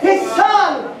sacrificed His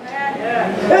Son.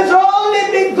 His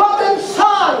only begotten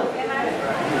Son.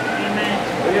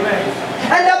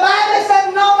 And the Bible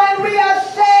said, now when we are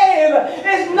saved,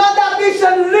 it's not that we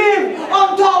should live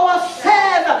unto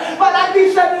ourselves, but that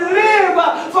we should live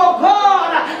for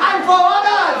God and for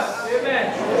others.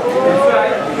 Amen. That's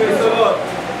right. Praise the Lord.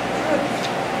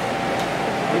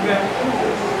 Amen.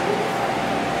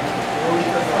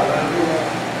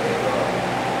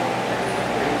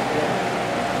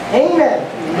 Amen.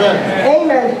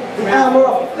 Amen. The armor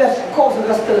of flesh causes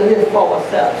us to live for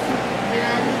ourselves.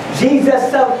 Jesus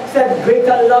said,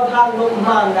 greater love has no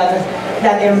man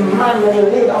than a man will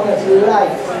lay down his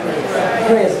life.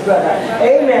 Praise brother.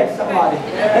 Amen somebody.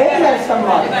 Amen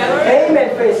somebody.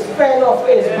 Amen for his friend or for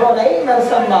his brother. Amen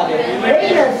somebody.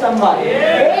 Amen somebody.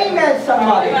 Amen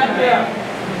somebody.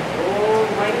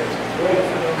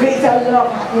 Greater shall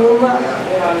love no man.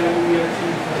 Hallelujah,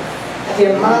 Jesus. That a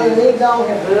man lay down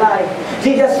his life.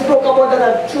 Jesus spoke about that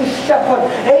a true shepherd.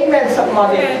 Amen,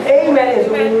 somebody. Amen is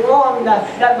one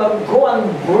that will go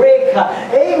and break.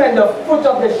 Amen, the foot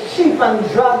of the sheep and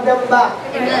drag them back.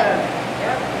 Amen.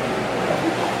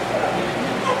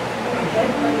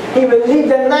 He will leave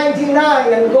the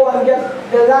 99 and go and get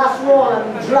the last one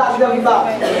and drag them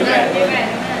back.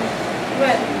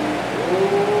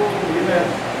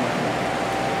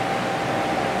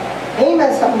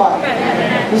 Amen, somebody.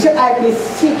 He said, I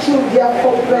beseech you,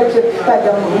 therefore, brethren, by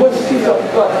the mercies of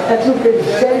God, that you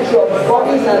present your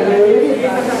bodies and living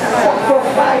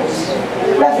sacrifice.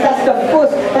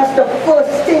 That's the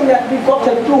first thing that we got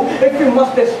to do. If we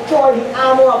must destroy the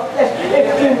armor of flesh,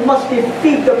 if we must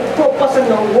defeat the purpose and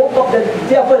the work of the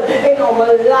devil in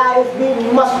our lives, we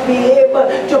must be able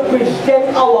to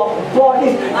present our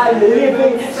bodies a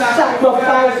living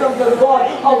sacrifice unto God.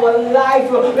 Our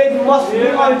life, it must be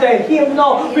unto Him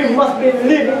now. We must be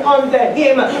living unto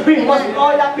Him. We must,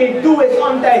 all that we do is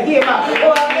unto Him.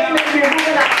 All that we do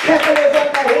in a temple is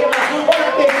unto Him. All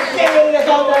that we say is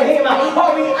unto Him.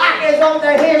 All we act is unto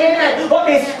Him. Amen. What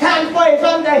we stand for is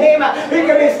unto Him. We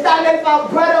can be standing for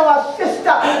brother or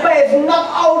sister, but it's not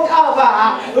out of a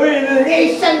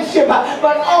relationship,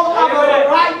 but out of a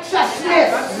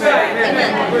righteousness.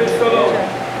 Amen. Praise the Lord.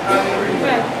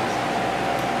 Hallelujah.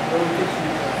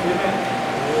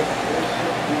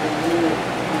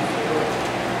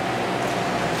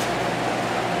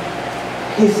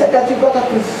 He said that you got to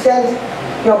present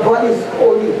your bodies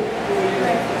holy.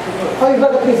 How you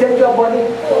got to present your body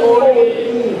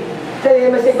holy? Tell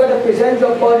him, I say, you got to present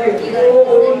your body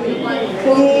holy,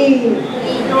 clean,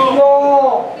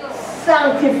 pure,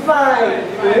 sanctified,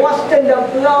 washed in the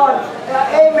blood.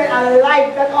 Amen. A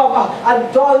life that of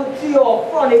adultery or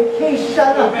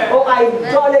fornication or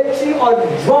idolatry or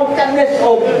drunkenness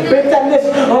or bitterness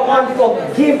or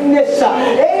unforgiveness.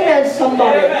 Amen,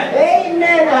 somebody.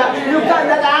 Amen. You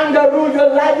can't let anger rule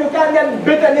your life. You can't let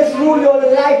bitterness rule your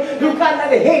life. You can't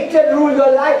let hatred rule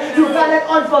your life. You can't let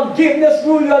unforgiveness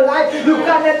rule your life. You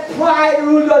can't let pride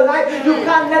rule your life. You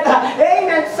can't let,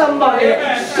 amen, somebody,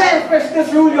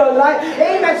 selfishness rule your life.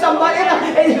 Amen, somebody.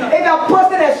 If a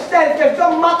person is selfish,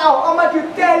 no matter how much you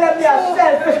tell them they are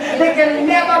selfish, they can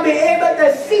never be able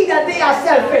to see that they are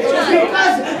selfish.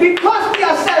 Because they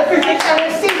are selfish, they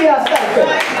cannot see they are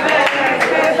selfish.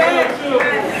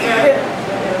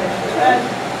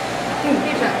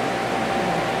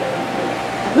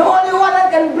 The only one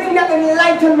that can bring that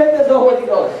enlightenment is the Holy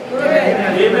Ghost.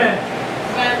 Amen.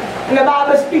 And the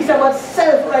Bible speaks about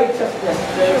self-righteousness.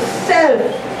 Self.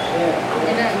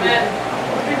 Amen.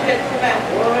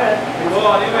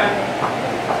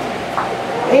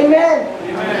 Amen.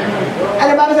 And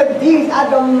the Bible says these are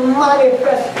the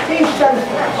manifestations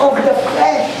of the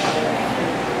flesh.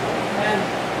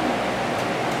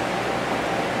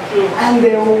 And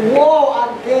they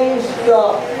war against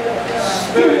the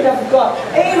Spirit of God.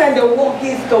 Amen. The work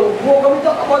is the work. When we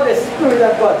talk about the Spirit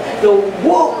of God, the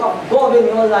work of God in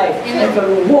your life, it's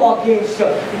a war against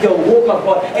the work of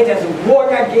God. It is war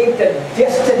against the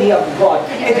destiny of God.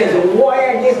 It is war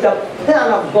against the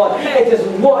plan of God. It is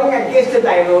war against the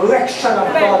direction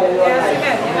of God in your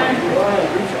life.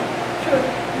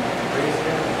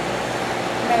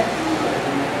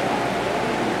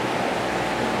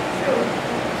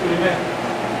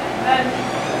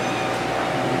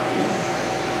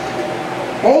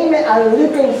 Amen. A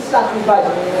living sacrifice,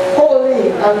 holy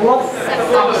and what?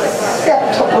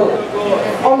 Acceptable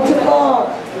unto God,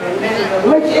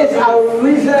 which is a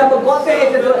reasonable. God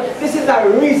said this is a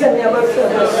reasonable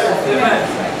service.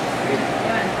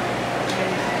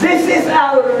 This is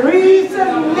a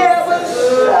reasonable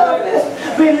service.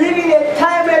 We live in a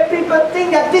time where people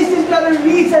think that this is not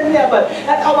reasonable,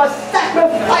 that our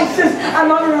sacrifices are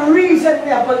not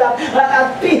reasonable, that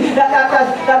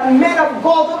men of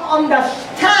God don't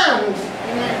understand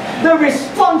the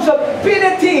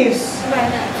responsibilities.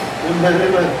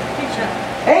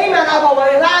 Amen, of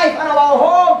our life and our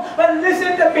home. But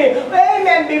listen to me.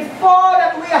 Amen. Before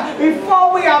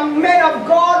we are men of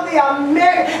God, we are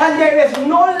men, and there is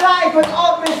no life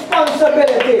without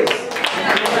responsibilities.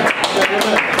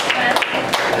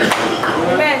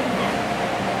 Amen.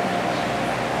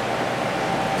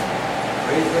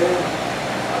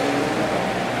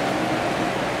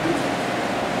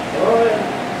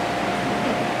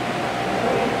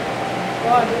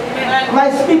 Am I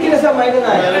speaking to somebody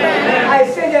tonight? I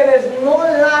say there is no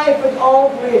life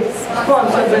without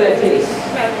responsibilities.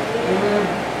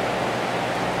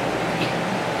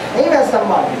 Amen,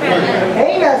 somebody.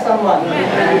 Amen, somebody.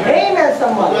 Amen,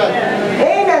 somebody.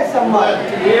 Amen, somebody.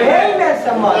 Amen,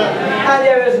 somebody. And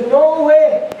there is no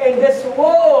way in this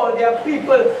world there are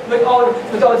people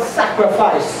without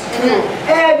sacrifice.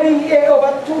 Every year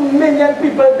over 2 million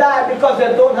people die because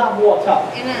they don't have water.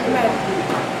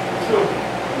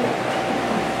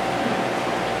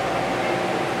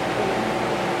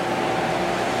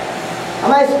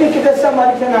 Am I speaking to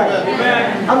somebody tonight?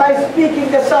 Amen. Am I speaking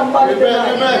to somebody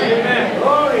tonight? Amen. Amen.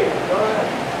 Glory.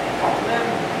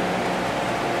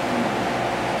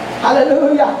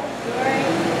 Hallelujah.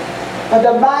 But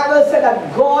the Bible said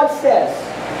that God says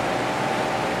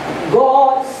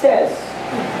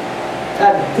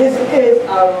that this is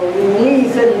a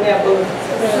reasonable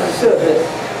service.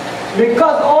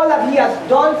 Because all that He has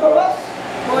done for us,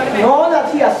 and all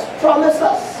that He has promised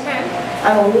us,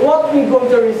 and what we're going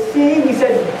to receive, He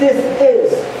said, this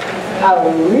is a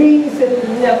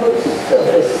reasonable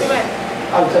service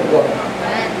unto God.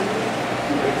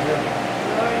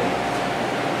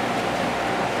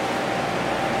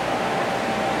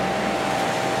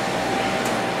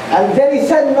 And then He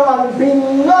said, no, be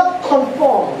not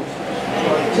conformed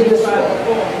to this world,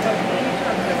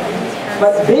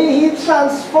 but be ye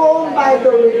transformed by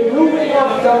the renewing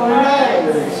of the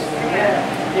mind.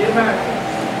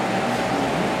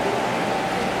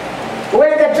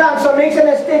 Where the transformation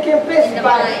is taking place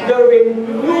by the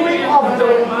renewing of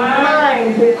the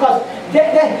mind, because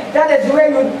that is where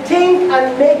you think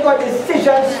and make your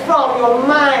decisions from your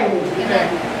mind.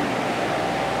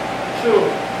 True.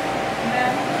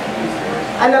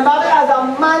 And the Bible, as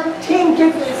a man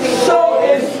thinketh, so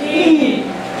is he.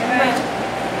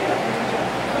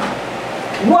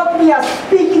 What we are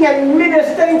speaking and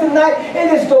ministering tonight,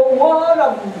 it is the word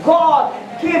of God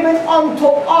given unto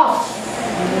us.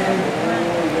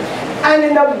 And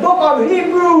in the book of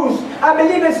Hebrews, I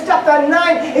believe it's chapter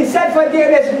 9, it said, for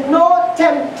there is no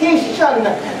temptation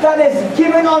that is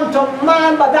given unto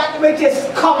man, but that which is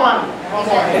common.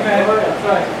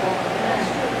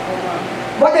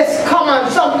 What is common?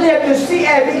 Something that you see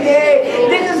every day.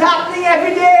 This is happening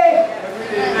every day.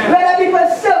 Whether people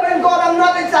serving God or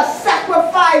not, it's a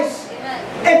sacrifice.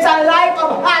 It's a life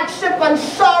of hardship and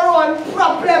sorrow and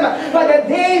problem. But the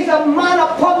days of man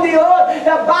upon the earth,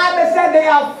 the Bible said they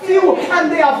are few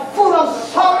and they are full of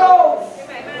sorrows.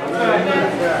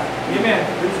 Amen.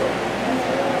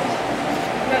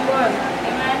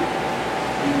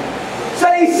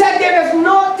 So He said there is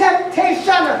no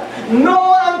temptation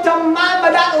known unto man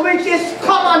but that which is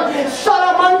common.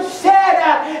 Solomon said,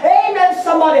 amen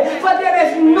somebody, for there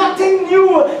is nothing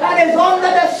new that is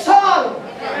under the sun.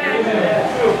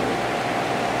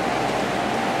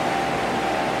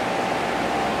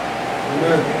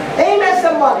 Amen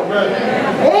somebody.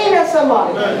 Amen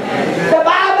somebody. The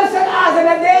Bible said, as in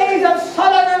the days of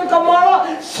Sodom and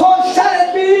Gomorrah, so shall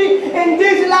it be in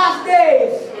these last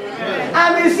days.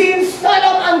 And we've seen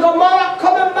Sodom and Gomorrah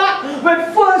coming back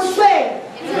with full swing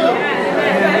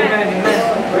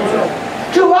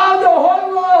throughout the whole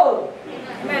world.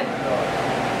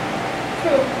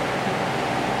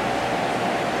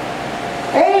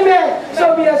 Amen.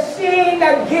 So we are seeing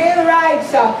that gay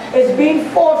rights is being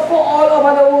fought for all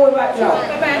over the world right now.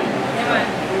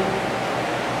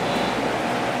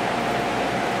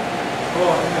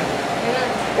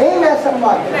 Amen,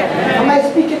 somebody. Am I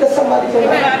speaking to somebody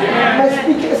tonight? Am I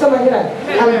speaking to somebody tonight?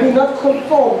 And be not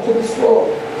conformed to this world.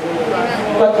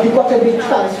 But you got to be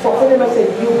transformed. When I say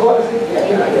you got to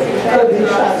be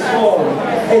transformed,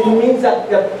 it means that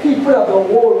the people of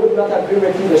the world will not agree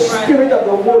with you. The spirit of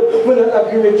the world will not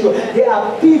agree with you. There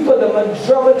are people, the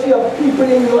majority of people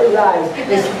in your lives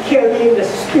is carrying the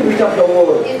spirit of the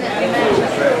world.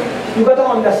 You got to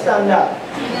understand that.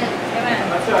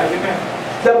 That's right. Amen.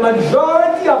 The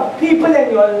majority of people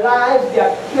in your lives, they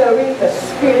are carrying the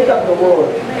spirit of the world.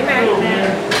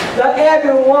 Amen. That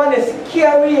everyone is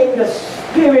carrying the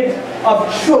spirit of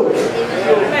truth.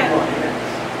 Amen.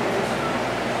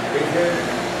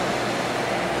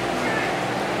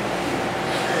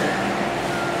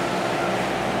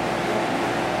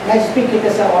 I speak it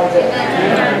to someone there.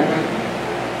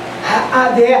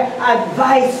 Are there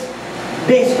advice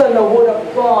based on the word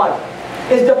of God?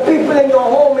 Is the people in your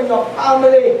home, in your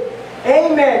family,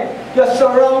 amen, your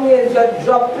surroundings, your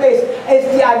job place, is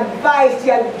the advice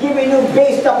they are giving you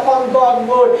based upon God's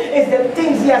word? Is the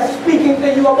things they are speaking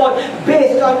to you about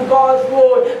based on God's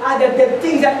word? Are the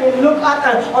things that we look at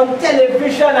on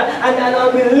television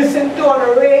and we listen to on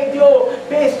the radio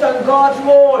based on God's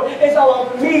word? Is our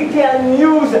media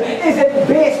news, is it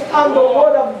based on the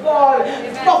word of God?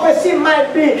 Prophecy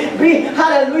might be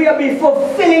hallelujah, be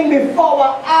fulfilling before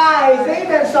our eyes.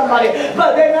 Amen, somebody.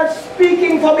 But they're not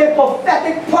speaking from a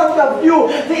prophetic point of view.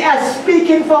 They are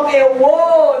speaking from a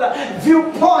world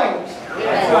viewpoint.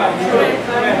 That's right.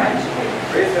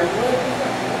 Praise the Lord.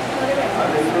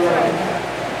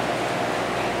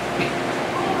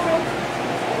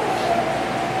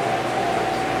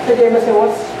 Today, I say,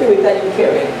 what spirit are you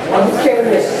carrying? Are you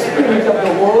carrying the spirit of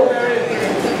the world?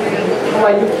 Or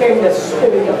are you carrying the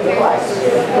spirit of Christ?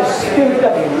 The spirit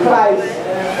of Christ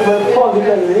will cause you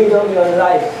to lead on your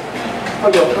life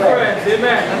for your friends.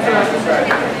 Amen. That's right.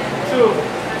 True.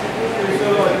 Praise the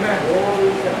Lord. Amen. Glory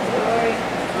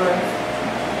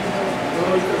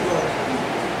to God.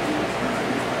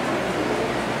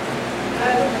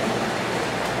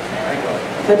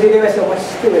 So today I say, what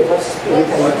spirit are you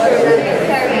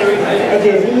carrying? It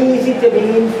is easy to be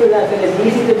influenced, it is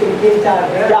easy to begin to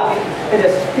adapt in the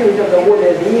spirit of the world.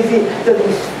 It is easy to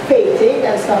lose faith in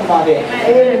somebody.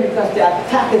 Amen. Because the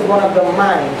attack is one of the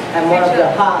mind and one of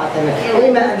the heart. And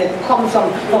amen. And it comes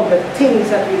from the things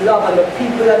that we love and the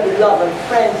people that we love and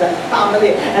friends and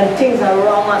family and things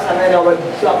around us and then our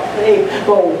job play.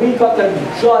 But we got to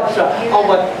judge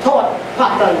our thought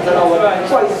patterns and our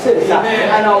choices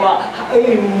and our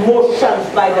emotions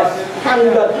by the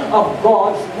standard of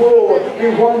God's word. We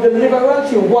want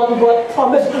deliverance, we want God's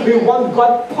promise, we want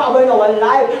God's power in our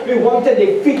life, we want to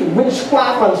defeat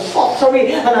witchcraft and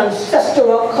sorcery and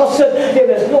ancestral curses. There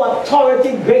is no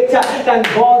authority greater than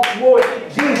God's word.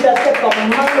 Jesus said, "The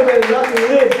man will not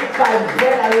live by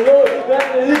bread alone." We are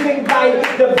not living by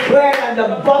the bread and the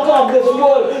butter of this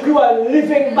world. You are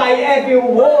living by every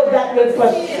word that will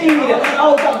proceed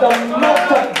out of the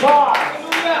mouth of God.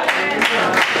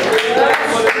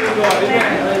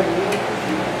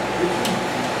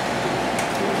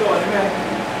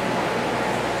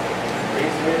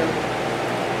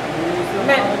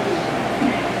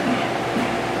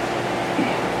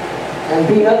 And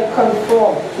be not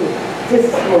conformed to this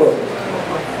world,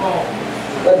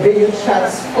 but be you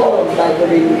transformed by the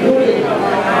renewing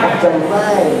of the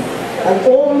mind. And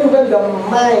only when the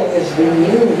mind is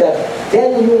renewed,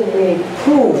 then you may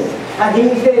prove. And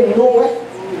he said, know it.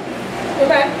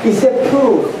 He said,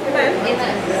 prove.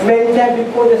 Many times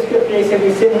before the scripture, he said,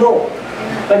 we said no.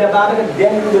 But the Bible said,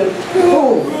 then you will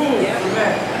prove.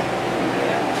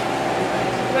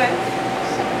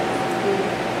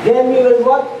 Then you will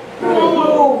what?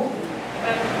 Prove.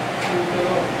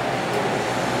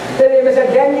 Then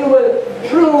you will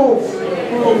prove.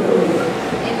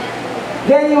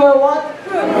 Then you will what?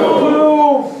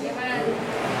 Prove.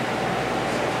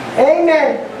 Amen.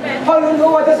 How do you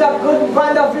know what is a good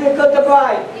brand of vehicle to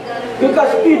buy?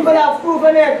 Because people have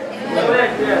proven it.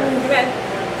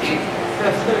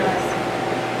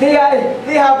 They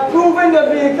have proven the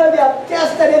vehicle, they have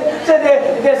tested it, so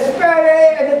they spare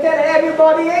it and they tell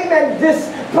everybody, amen, this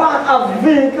brand of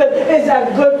vehicle is a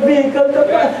good vehicle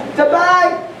to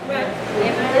buy.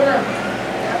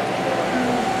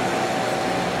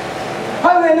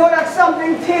 How do you know that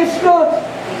something tastes good?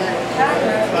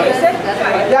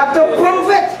 You have to prove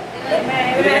it.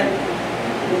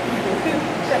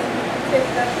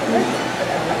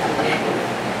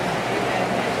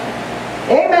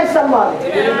 Amen, somebody.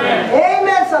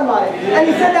 Amen, somebody. And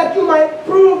he said that you might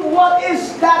prove what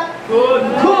is that good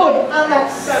and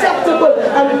acceptable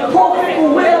and perfect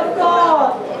will of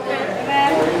God.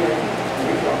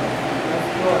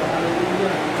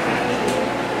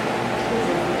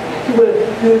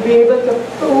 You will be able to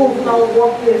prove now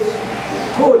what is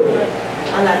good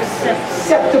and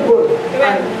acceptable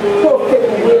and perfect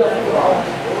will of God.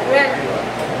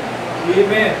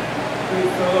 Amen.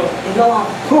 You know our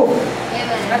proof.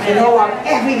 You know our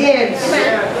evidence.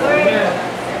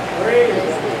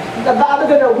 The Bible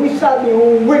said that we shall be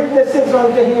witnesses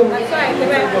unto him. That's right.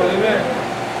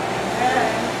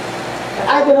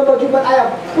 I don't know about you, but I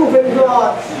have proven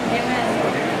God.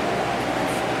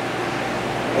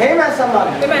 Amen,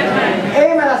 somebody.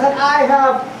 Amen. I said, I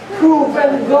have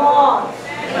proven God.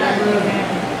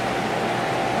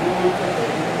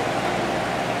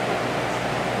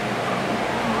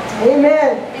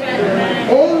 Amen.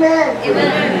 Amen.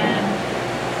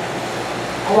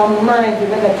 Our mind, we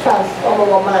got to transform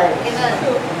our mind.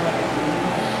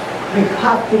 We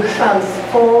have to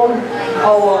transform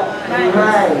our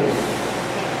minds.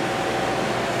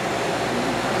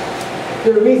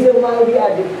 The reason why we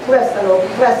are depressed and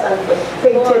oppressed and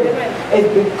frustrated is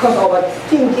because our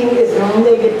thinking is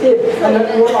negative and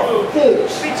not one of faith.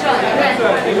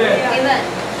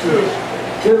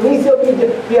 The reason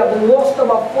we have lost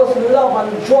our first love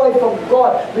and joy from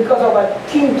God because our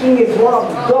thinking is one of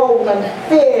doubt and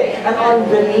fear and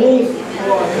unbelief.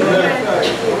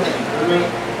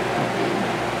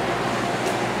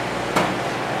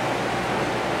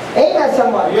 Amen,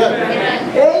 somebody.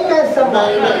 Amen,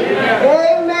 somebody.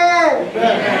 Amen.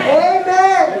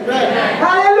 Amen.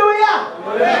 Hallelujah.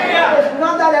 It's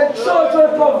not that a church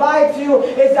will provide for you,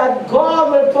 it's that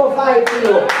God will provide for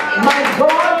you. My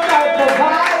God shall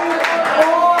provide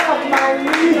all of my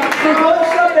needs. We don't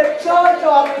serve the church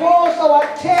or a post or a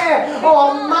chair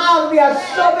or a man. We are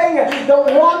serving the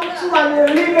one true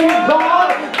and living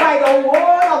God by the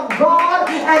word of God,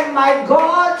 and my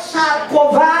God shall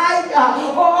provide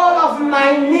all of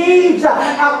my needs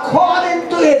according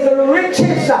to his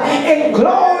riches in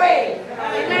glory.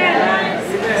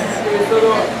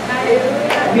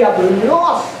 We have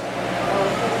lost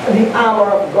the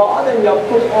armor of God and we have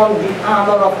put on the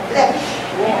armor of flesh.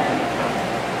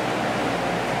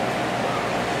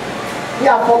 We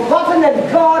have forgotten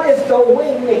that God is the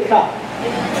way maker.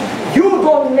 You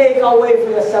don't make a way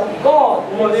for yourself.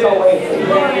 God makes a way for you.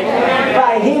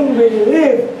 By him we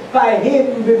live, by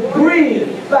him we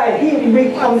breathe, by him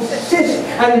we consist,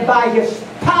 and by his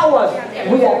powers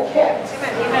we are kept.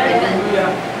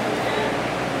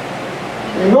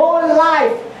 No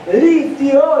life leaves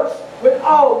the earth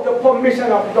without the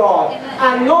permission of God.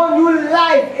 And no new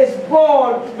life is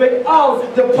born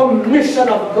without the permission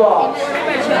of God.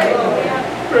 Praise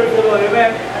the Lord,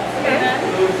 amen.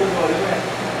 Praise the Lord, amen.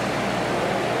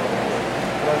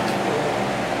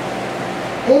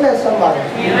 Amen, somebody.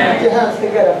 Amen. Put your hands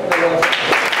together for the Lord.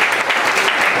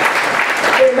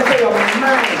 Amen. Your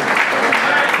mind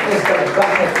is the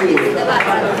battlefield.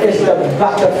 It's the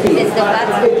battlefield. It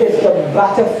is the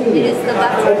battlefield. It is the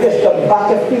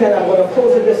battlefield. And I'm going to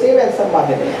close with this. Amen,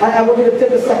 somebody. And I want you to take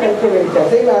the 2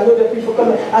 Corinthians. Amen. I know that people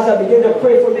come as I begin to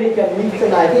pray for you, we can meet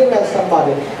tonight. Amen,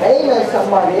 somebody. Amen,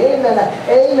 somebody. Amen.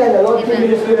 Amen. The Lord give me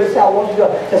this way to say, I want you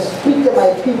to speak to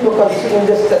my people concerning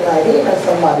this tonight. Amen,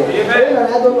 somebody. Amen.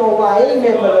 I don't know why.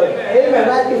 Amen, brother. Amen.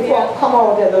 Right before I come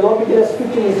out there, the Lord began to speak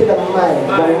to me. Say the mind,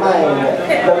 the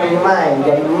mind,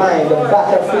 the mind, the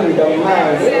battlefield, the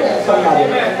mind. Amen, somebody.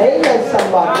 Amen,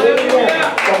 somebody. Amen.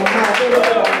 The mind,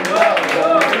 amen.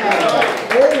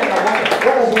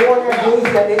 What is warring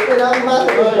against that? The inner man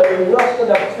is the lust of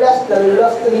the flesh, the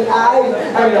lust of the eyes,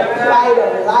 and the pride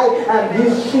of life. And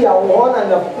these three are one, and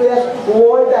the flesh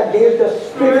warred against the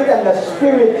spirit, and the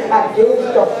spirit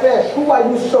against the flesh. Who are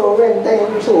you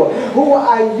surrendering to? Who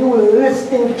are you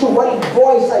listening to? What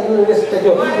voice are you listening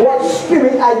to? What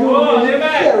spirit are you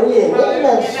carrying?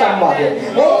 Amen, somebody.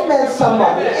 Amen,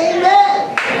 somebody.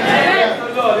 Amen.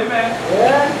 Amen. Lord, amen.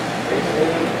 Yeah.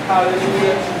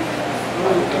 Hallelujah.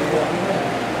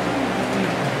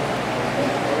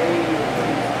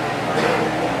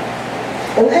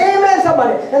 And amen,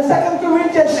 somebody. In 2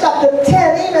 Corinthians chapter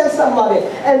 10, amen, somebody.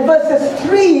 And verses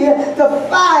 3 to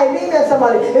 5, amen,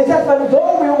 somebody. It says, but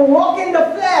though we walk in the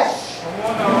flesh,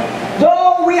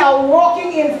 though we are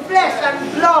walking in flesh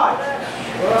and blood.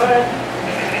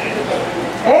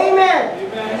 Amen.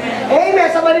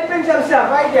 Amen. Somebody pinch himself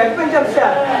right there. Pinch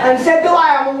himself. And say, though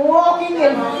I am walking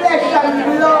in flesh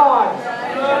and blood.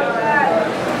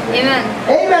 Amen.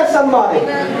 Amen, somebody.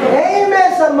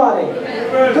 Amen, somebody.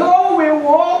 Though we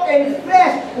walk in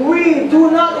flesh, we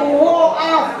do not walk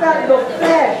after the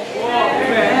flesh.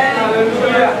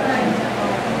 Hallelujah.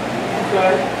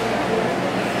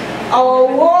 Our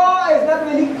war is not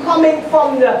really coming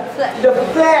from the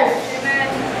flesh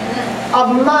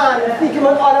of man, thinking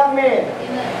of other men.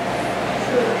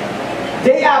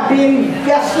 They are being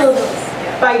vessels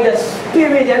by the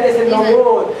spirit that is in the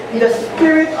world. The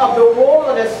spirit of the world,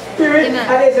 or the spirit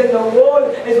that is in the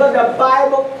world, is what the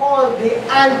Bible calls the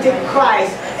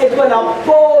Antichrist. It's going to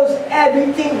oppose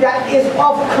everything that is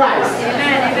of Christ.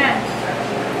 Amen.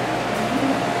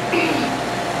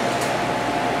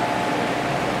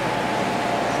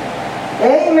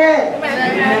 Amen.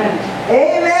 Amen.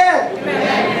 Amen. Amen.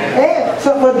 Amen.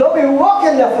 So for though we walk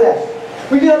in the flesh,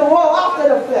 we do not walk after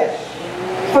the flesh.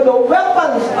 For the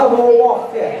weapons of our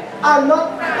warfare are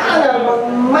not carnal but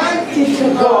mighty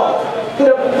to God, to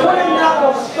the pulling down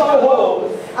of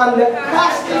strongholds and the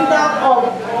casting down of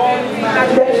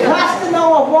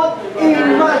what?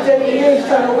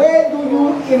 Imagination. Where do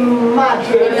you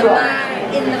imagine from?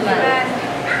 In the mind.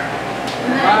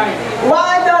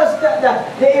 Why does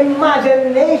the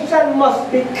imagination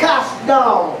must be cast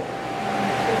down?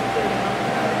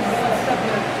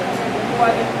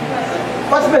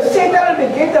 But Satan will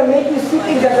begin to make you see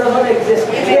things that doesn't exist.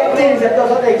 Hear things that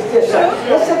doesn't exist.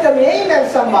 Listen to me, amen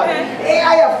somebody.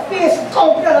 I have faced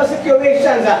countless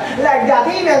situations like that,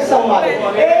 amen somebody.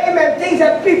 Amen. Things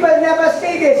that people never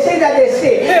say, they say that they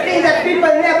say. Things that people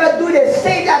never do, they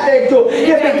say that they do.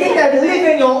 You begin to live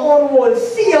in your own world,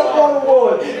 see your own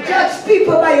world, judge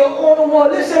people by your own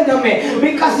world. Listen to me,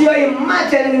 because your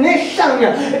imagination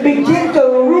begin to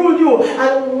rule you,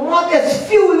 and what is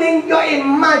fueling your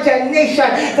imagination?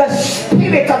 The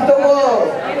spirit of the world.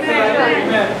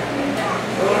 Amen.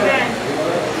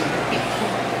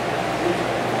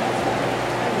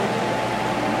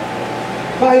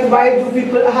 Why do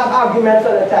people have arguments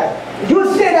all the time? You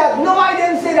say that. No, I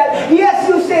didn't say that. Yes,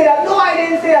 you say that. No, I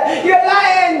didn't say that. You're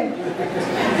lying.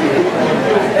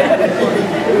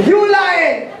 You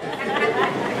lying.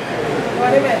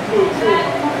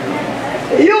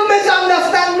 You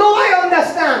misunderstand. No, I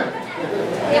understand.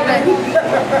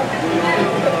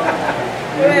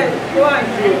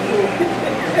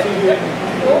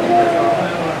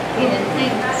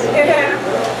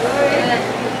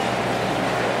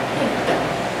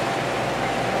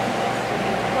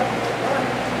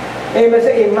 Amen.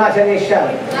 Say imagination.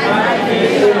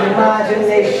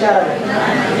 Imagination.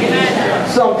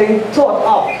 Something thought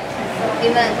up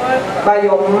by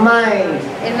your mind.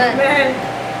 Amen.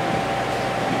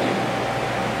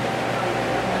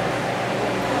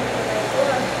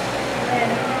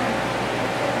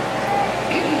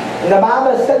 The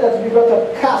Bible said that we've got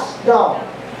to cast down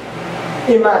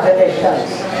imaginations.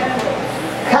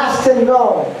 Casting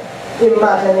down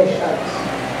imaginations.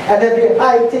 And every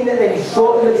high thing that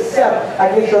exalts itself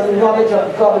against the knowledge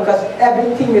of God, because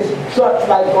everything is judged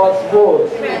by God's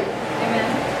word. Amen.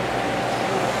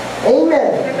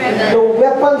 Amen. Amen. The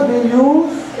weapons we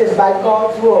use is by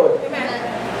God's word. Amen.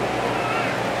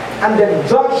 And the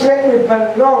judgment we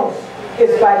pronounce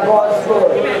is by God's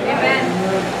word. Amen.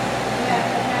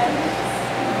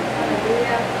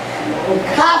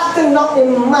 Casting down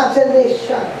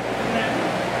imagination.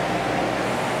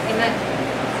 Amen.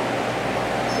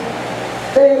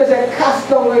 So you must say, cast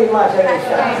down your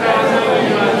imagination.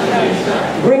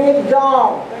 Bring it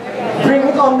down. Bring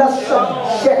it under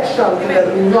subjection to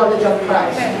the knowledge of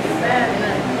Christ.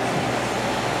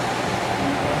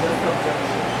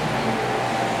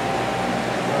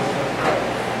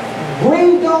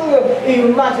 Bring down your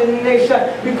imagination,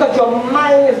 because your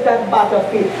mind is that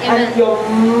battlefield. And your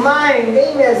mind,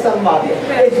 amen somebody,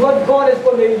 is what God is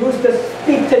going to use to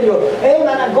speak to you.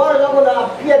 Amen. And God is not going to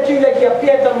appear to you like he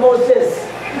appeared to Moses.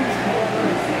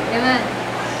 Amen.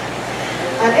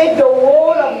 And if the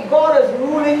word of God is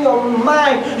ruling your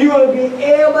mind, you will be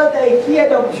able to hear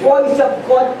the voice of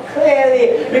God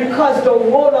clearly, because the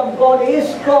word of God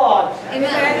is God. Amen.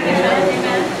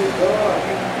 Amen.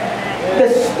 The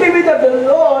Spirit of the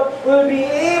Lord will be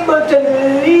able to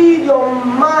lead your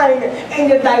mind in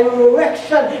the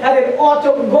direction that it ought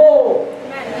to go.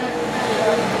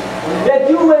 That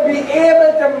you will be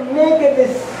able to make the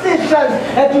decisions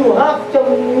that you have to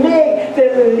make to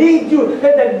lead you to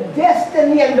the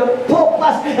destiny and the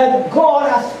purpose that God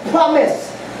has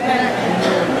promised.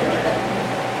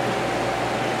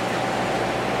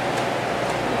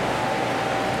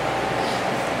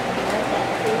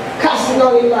 Casting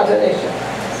down imagination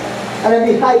and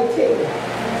every high thing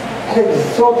and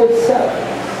exalt itself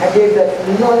against the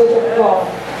knowledge of God,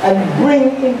 and bring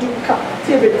into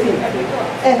captivity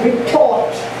every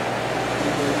thought.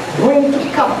 Bring to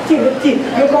captivity.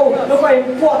 Look how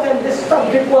important this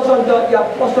subject was on the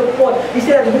Apostle Paul. He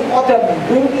said that we ought to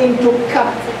bring into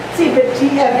captivity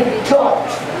every thought.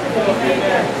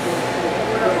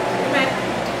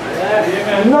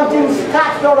 Nothing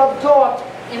starts out of thought.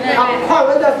 A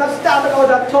quarrel does not start out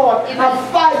of thought.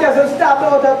 A fight doesn't start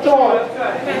out of thought.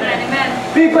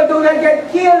 People do not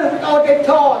get killed without a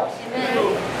thought.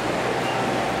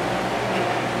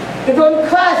 They don't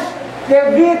crash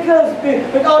their vehicles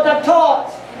without a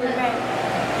thought.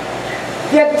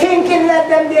 Their thinking led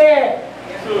them there.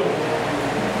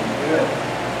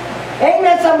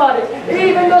 Amen somebody.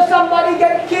 Even though somebody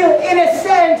get killed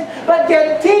innocent, but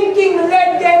their thinking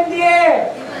led them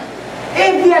there.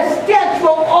 If their steps were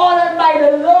ordered by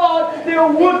the Lord, they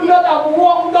would not have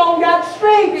walked down that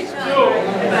street.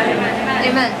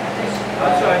 Amen.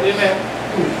 That's right, amen.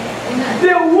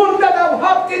 They would not have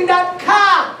hopped in that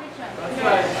car. That's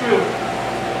right, true.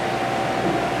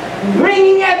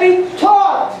 Bringing every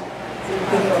thought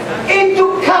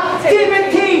into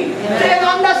captivity, then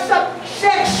under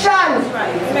subjection.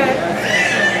 Amen.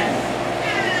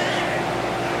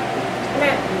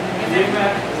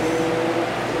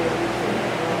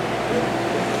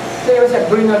 So you said,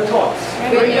 bring your thoughts.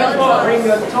 Bring your thoughts. Bring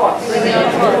your thoughts. Bring your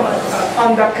thoughts.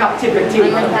 Under captivity.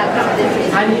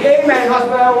 And amen,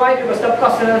 husband and wife, you must stop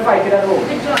cussing and fighting at home.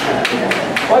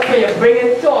 What when you bring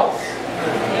in thoughts?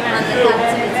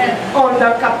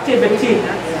 Under captivity.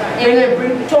 When you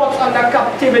bring thoughts under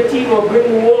captivity, you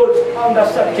bring words under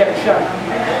subjection.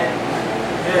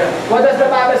 What does the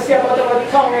Bible say about our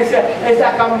tongue? It's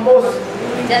like a most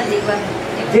deadly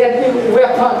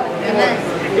weapon.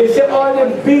 It said all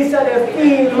the beasts of the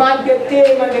field, man can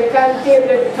tame and they can't tame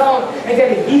the tongue. It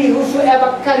said he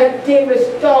whosoever cannot tame his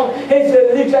tongue, his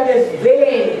religion is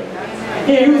vain.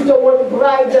 He used the word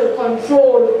bridle,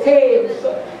 control, tame.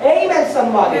 So, amen,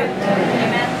 somebody.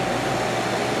 Amen.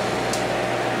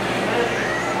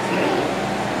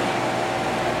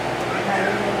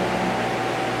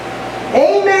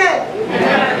 Amen.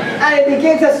 And it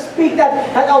begins to speak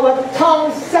that our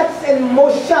tongue sets in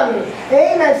motion.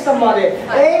 Amen, somebody.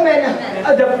 Amen.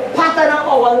 The pattern of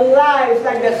our lives,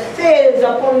 like the sails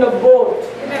upon the boat.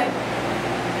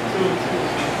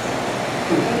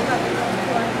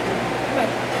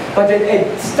 But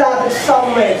it started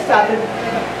somewhere. It started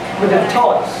with the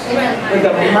thoughts, with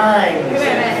the mind.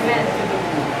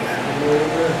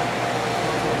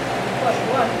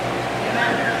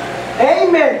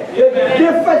 Amen. The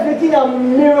difference between a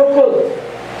miracle,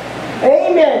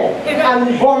 amen,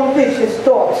 and bondage is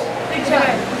thought.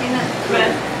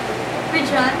 Amen.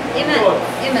 Preach on. Amen.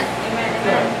 Amen.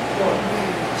 Amen.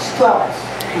 Thoughts.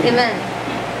 Amen.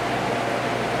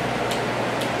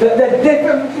 The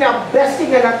difference between a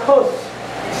blessing and a curse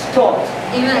is thought.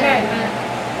 Amen.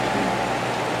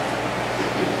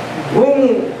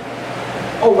 Bringing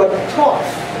our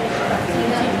thoughts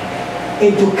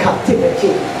into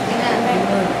captivity.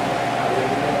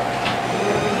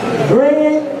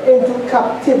 Bringing into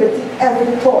captivity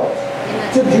every thought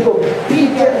to the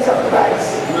obedience of Christ.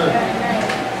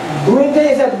 Bring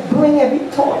every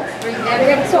thought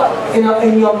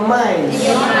in your mind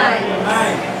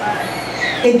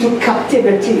into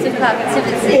captivity,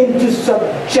 into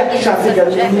subjection to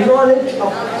the knowledge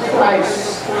of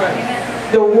Christ.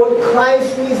 The word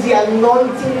Christ means the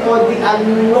anointing or the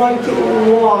anointed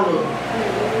one.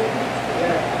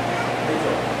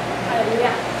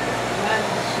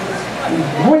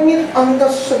 Bring it under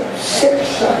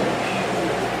subjection.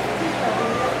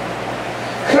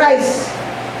 Christ,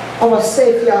 our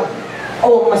Savior,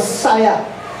 our Messiah.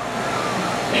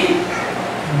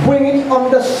 Bring it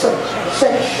under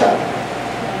subjection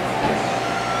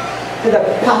to the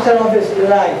pattern of his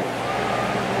life.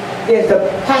 There's the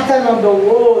pattern of the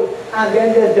world, and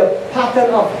then there's the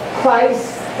pattern of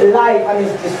Christ's life and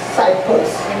his disciples.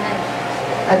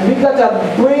 And we got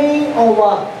to bring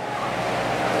our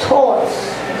thoughts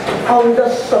under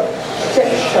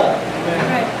subjection.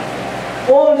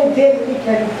 Only then we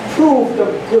can prove the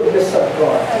goodness of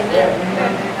God.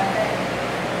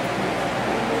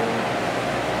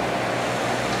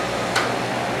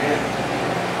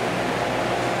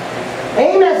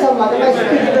 Amen, somebody. Am I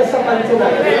speaking to somebody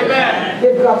tonight? Amen.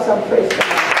 Give God some praise.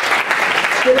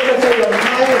 Give it say your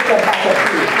mind is the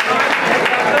battlefield.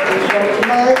 Your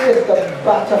mind is the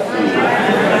battlefield.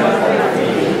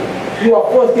 You are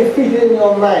first defeated in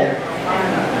your mind.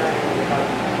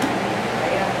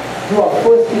 You are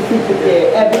first defeated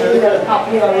there. Everything that is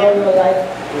happening around your life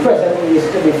presently is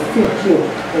to defeat you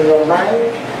in your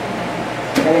mind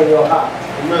and in your heart.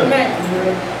 Amen.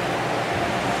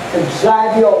 To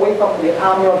drive you away from the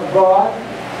armor of God.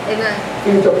 Amen.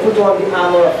 You need to put on the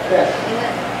armor of flesh.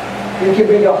 Amen. You can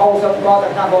bring the house of God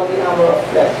and have on the armor of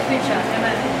flesh. Amen.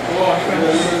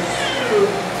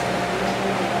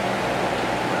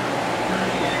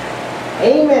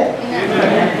 Amen.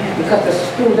 Amen. Because the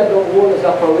spirit of the world is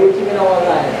operating in our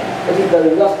lives. It is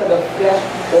the lust of the flesh,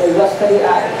 the lust of the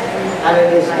eye, and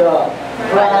it is the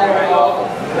pride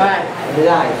of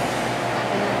life.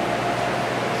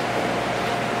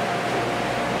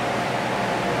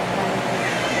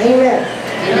 Amen.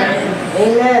 Amen.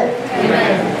 Amen.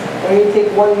 Amen. When you take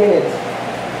 1 minute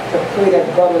to pray that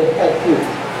God will help you,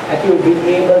 that you will be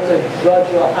able to judge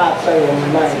your hearts and your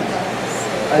minds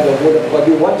by the word of God.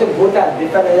 You want to go to a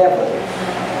different level.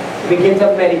 Begin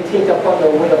to meditate upon the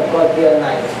word of God day and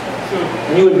night.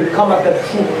 And you will become like a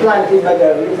tree planted by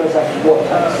the rivers of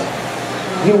waters.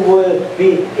 You will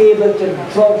be able to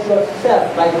judge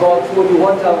yourself by God's word. You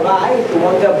want to rise, you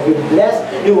want to be blessed,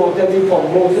 you want to be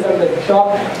promoted on the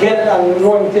job, get an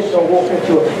anointing to walk with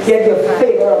you, get the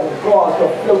favor of God to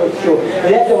flow with you.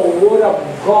 Let the word of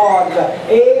God,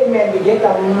 amen, amen, begin to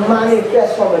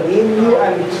manifest from within you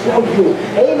and through you.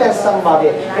 Amen, somebody.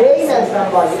 Amen,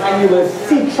 somebody. And you will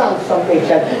see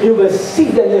transformation. You will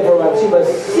see deliverance. You will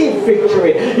see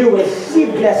victory. You will see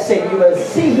blessing. You will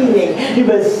see healing. You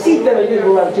will see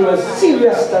deliverance. You will see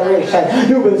restoration.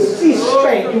 You will see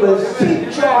strength. You will see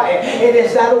joy. It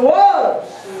is that word.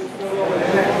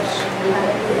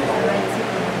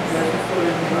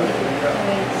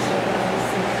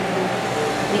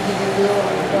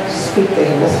 Speak to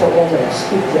him. That's what woman.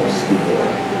 Speak to him. Speak to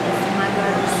him.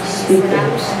 Speak to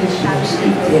him. Speak to him.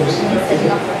 Speak to him. Speak to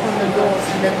him.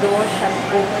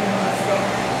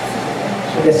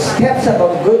 The steps of a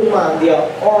good man, they are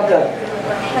ordered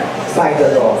by the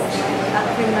Lord.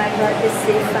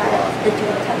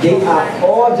 They are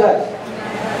ordered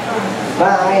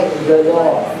by the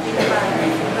Lord.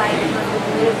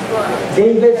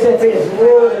 David said his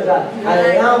word is a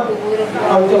lamp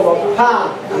unto our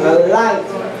path and a light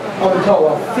unto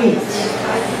our feet.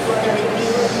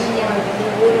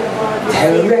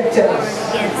 Directing us,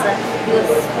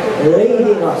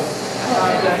 leading us.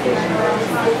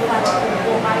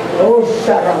 Oh,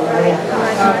 Shaddai.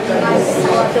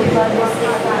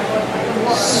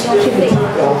 Spirit of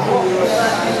God.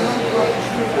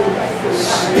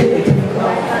 Spirit of God.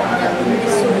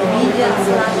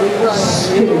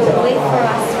 Spirit of God.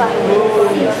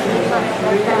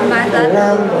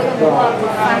 Lamb of God.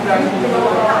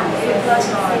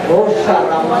 Oh,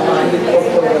 Shaddai.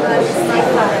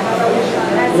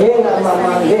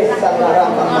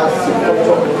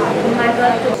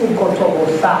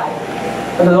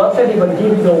 And the Lord said He would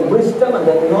give you the wisdom and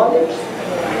the knowledge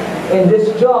in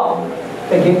this job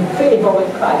to give favor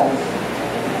with clients.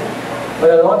 But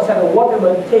the Lord said what it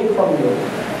will take from you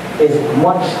is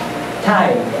much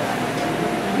time.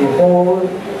 Behold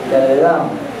the Lamb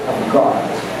of God.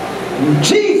 In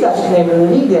Jesus' name,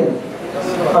 lead him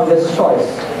on this choice.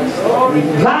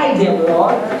 Guide him,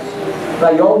 Lord,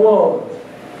 by your word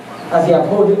as he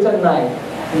upholds you tonight.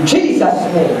 In Jesus'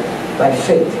 name, by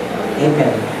faith.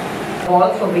 Amen.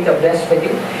 All for me to bless with you,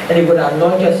 and you're going to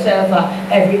anoint yourself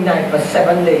every night for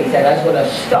 7 days, and that's going to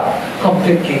stop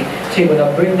completely. So you're going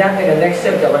to bring that in the next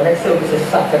service. Our next service is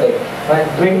Saturday. Right?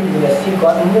 You're going to see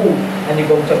God move, and you're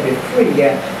going to be free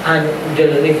and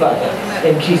delivered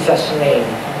in Jesus' name.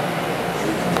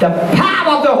 The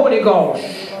power of the Holy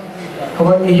Ghost.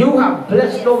 When you have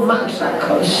blessed no man shall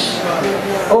curse.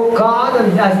 Oh God,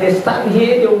 and as they stand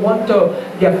here, you want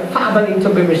their family to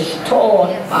be restored,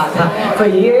 Father. For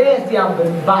years they have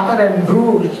been battered and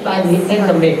bruised by the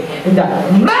enemy. In the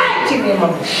mighty name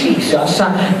of Jesus,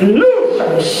 loose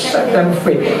and set them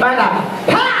free by the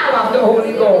power of the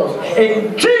Holy Ghost.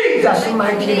 In Jesus'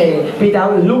 mighty name, be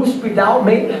thou loose, be thou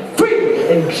made free.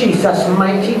 In Jesus'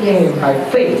 mighty name, by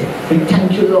faith, we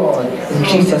thank you, Lord. In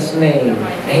Jesus' name,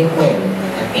 amen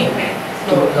and amen.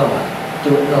 Do it, Lord. Do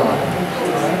it, Lord.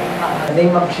 In the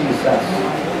name of Jesus,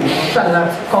 you shall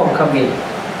not conquer me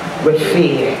with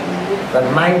fear.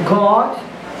 But my God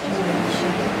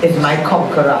is my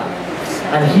conqueror,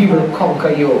 and He will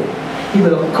conquer you. He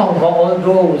will conquer all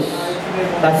those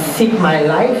that seek my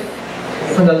life.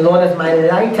 For the Lord is my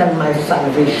light and my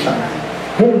salvation.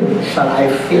 Whom shall I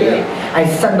fear? I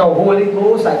send the Holy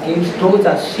Ghost against those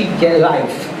that seek their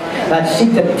life, that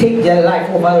seek to take their life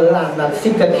over land, that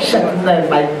seek to threaten them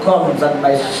by guns and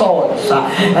by swords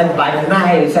and by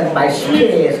knives and by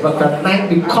spears. But tonight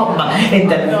we come in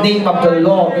the name of the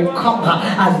Lord. We come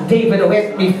as David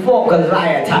went before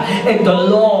Goliath, in the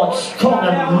Lord strong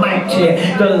and mighty,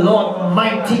 the Lord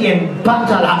mighty in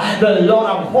battle, the Lord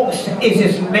of hosts is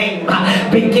His name.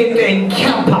 Begin to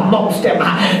encamp amongst them,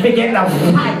 begin to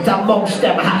fight amongst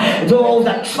them, those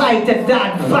that try to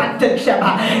advantage them.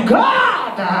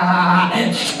 God,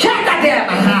 scatter them,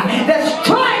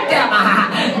 destroy them,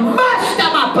 mash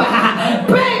them up,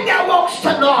 bring their works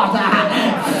to naught.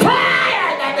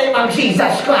 Fire in the name of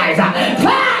Jesus Christ.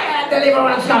 Fire and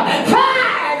deliverance come.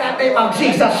 Fire in the name of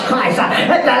Jesus Christ.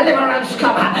 Let deliverance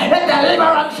come. Let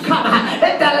deliverance come.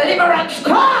 Let deliverance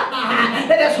come.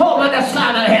 Let us home and the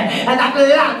family and that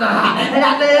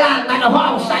land and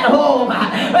house and home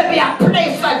will be a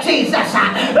place for Jesus.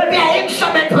 Will be an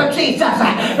instrument for Jesus.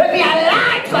 Will be a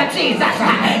light for Jesus.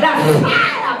 The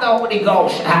fire of the Holy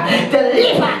Ghost.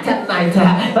 Deliver tonight.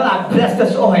 Lord, I bless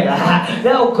this oil.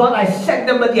 Now, God, I send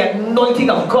them with the anointing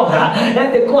of God.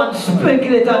 Let they go and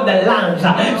sprinkle it on the lands.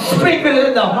 Sprinkle it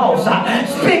in the house.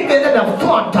 Sprinkle it in the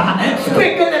front.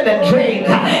 Sprinkle it in the drain.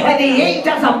 And the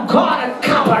angels of God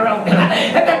encamp around them.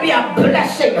 Let there be a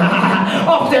blessing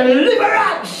of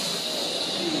deliverance.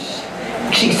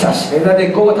 Jesus, and then they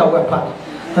go with a weapon.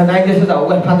 Tonight this is a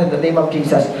weapon in the name of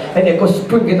Jesus. And they go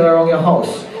sprinkle it around your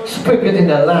house. sprinkled in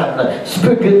the land,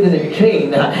 sprinkled in the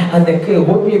chain, and they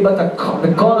won't be able to come.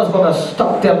 God is going to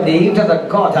stop them. The angels of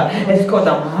God is going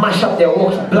to mash up their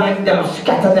works, blind them,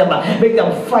 scatter them, make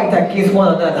them fight against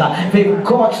one another. If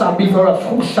God shall be for us,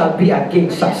 who shall be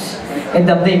against us? In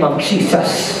the name of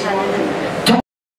Jesus.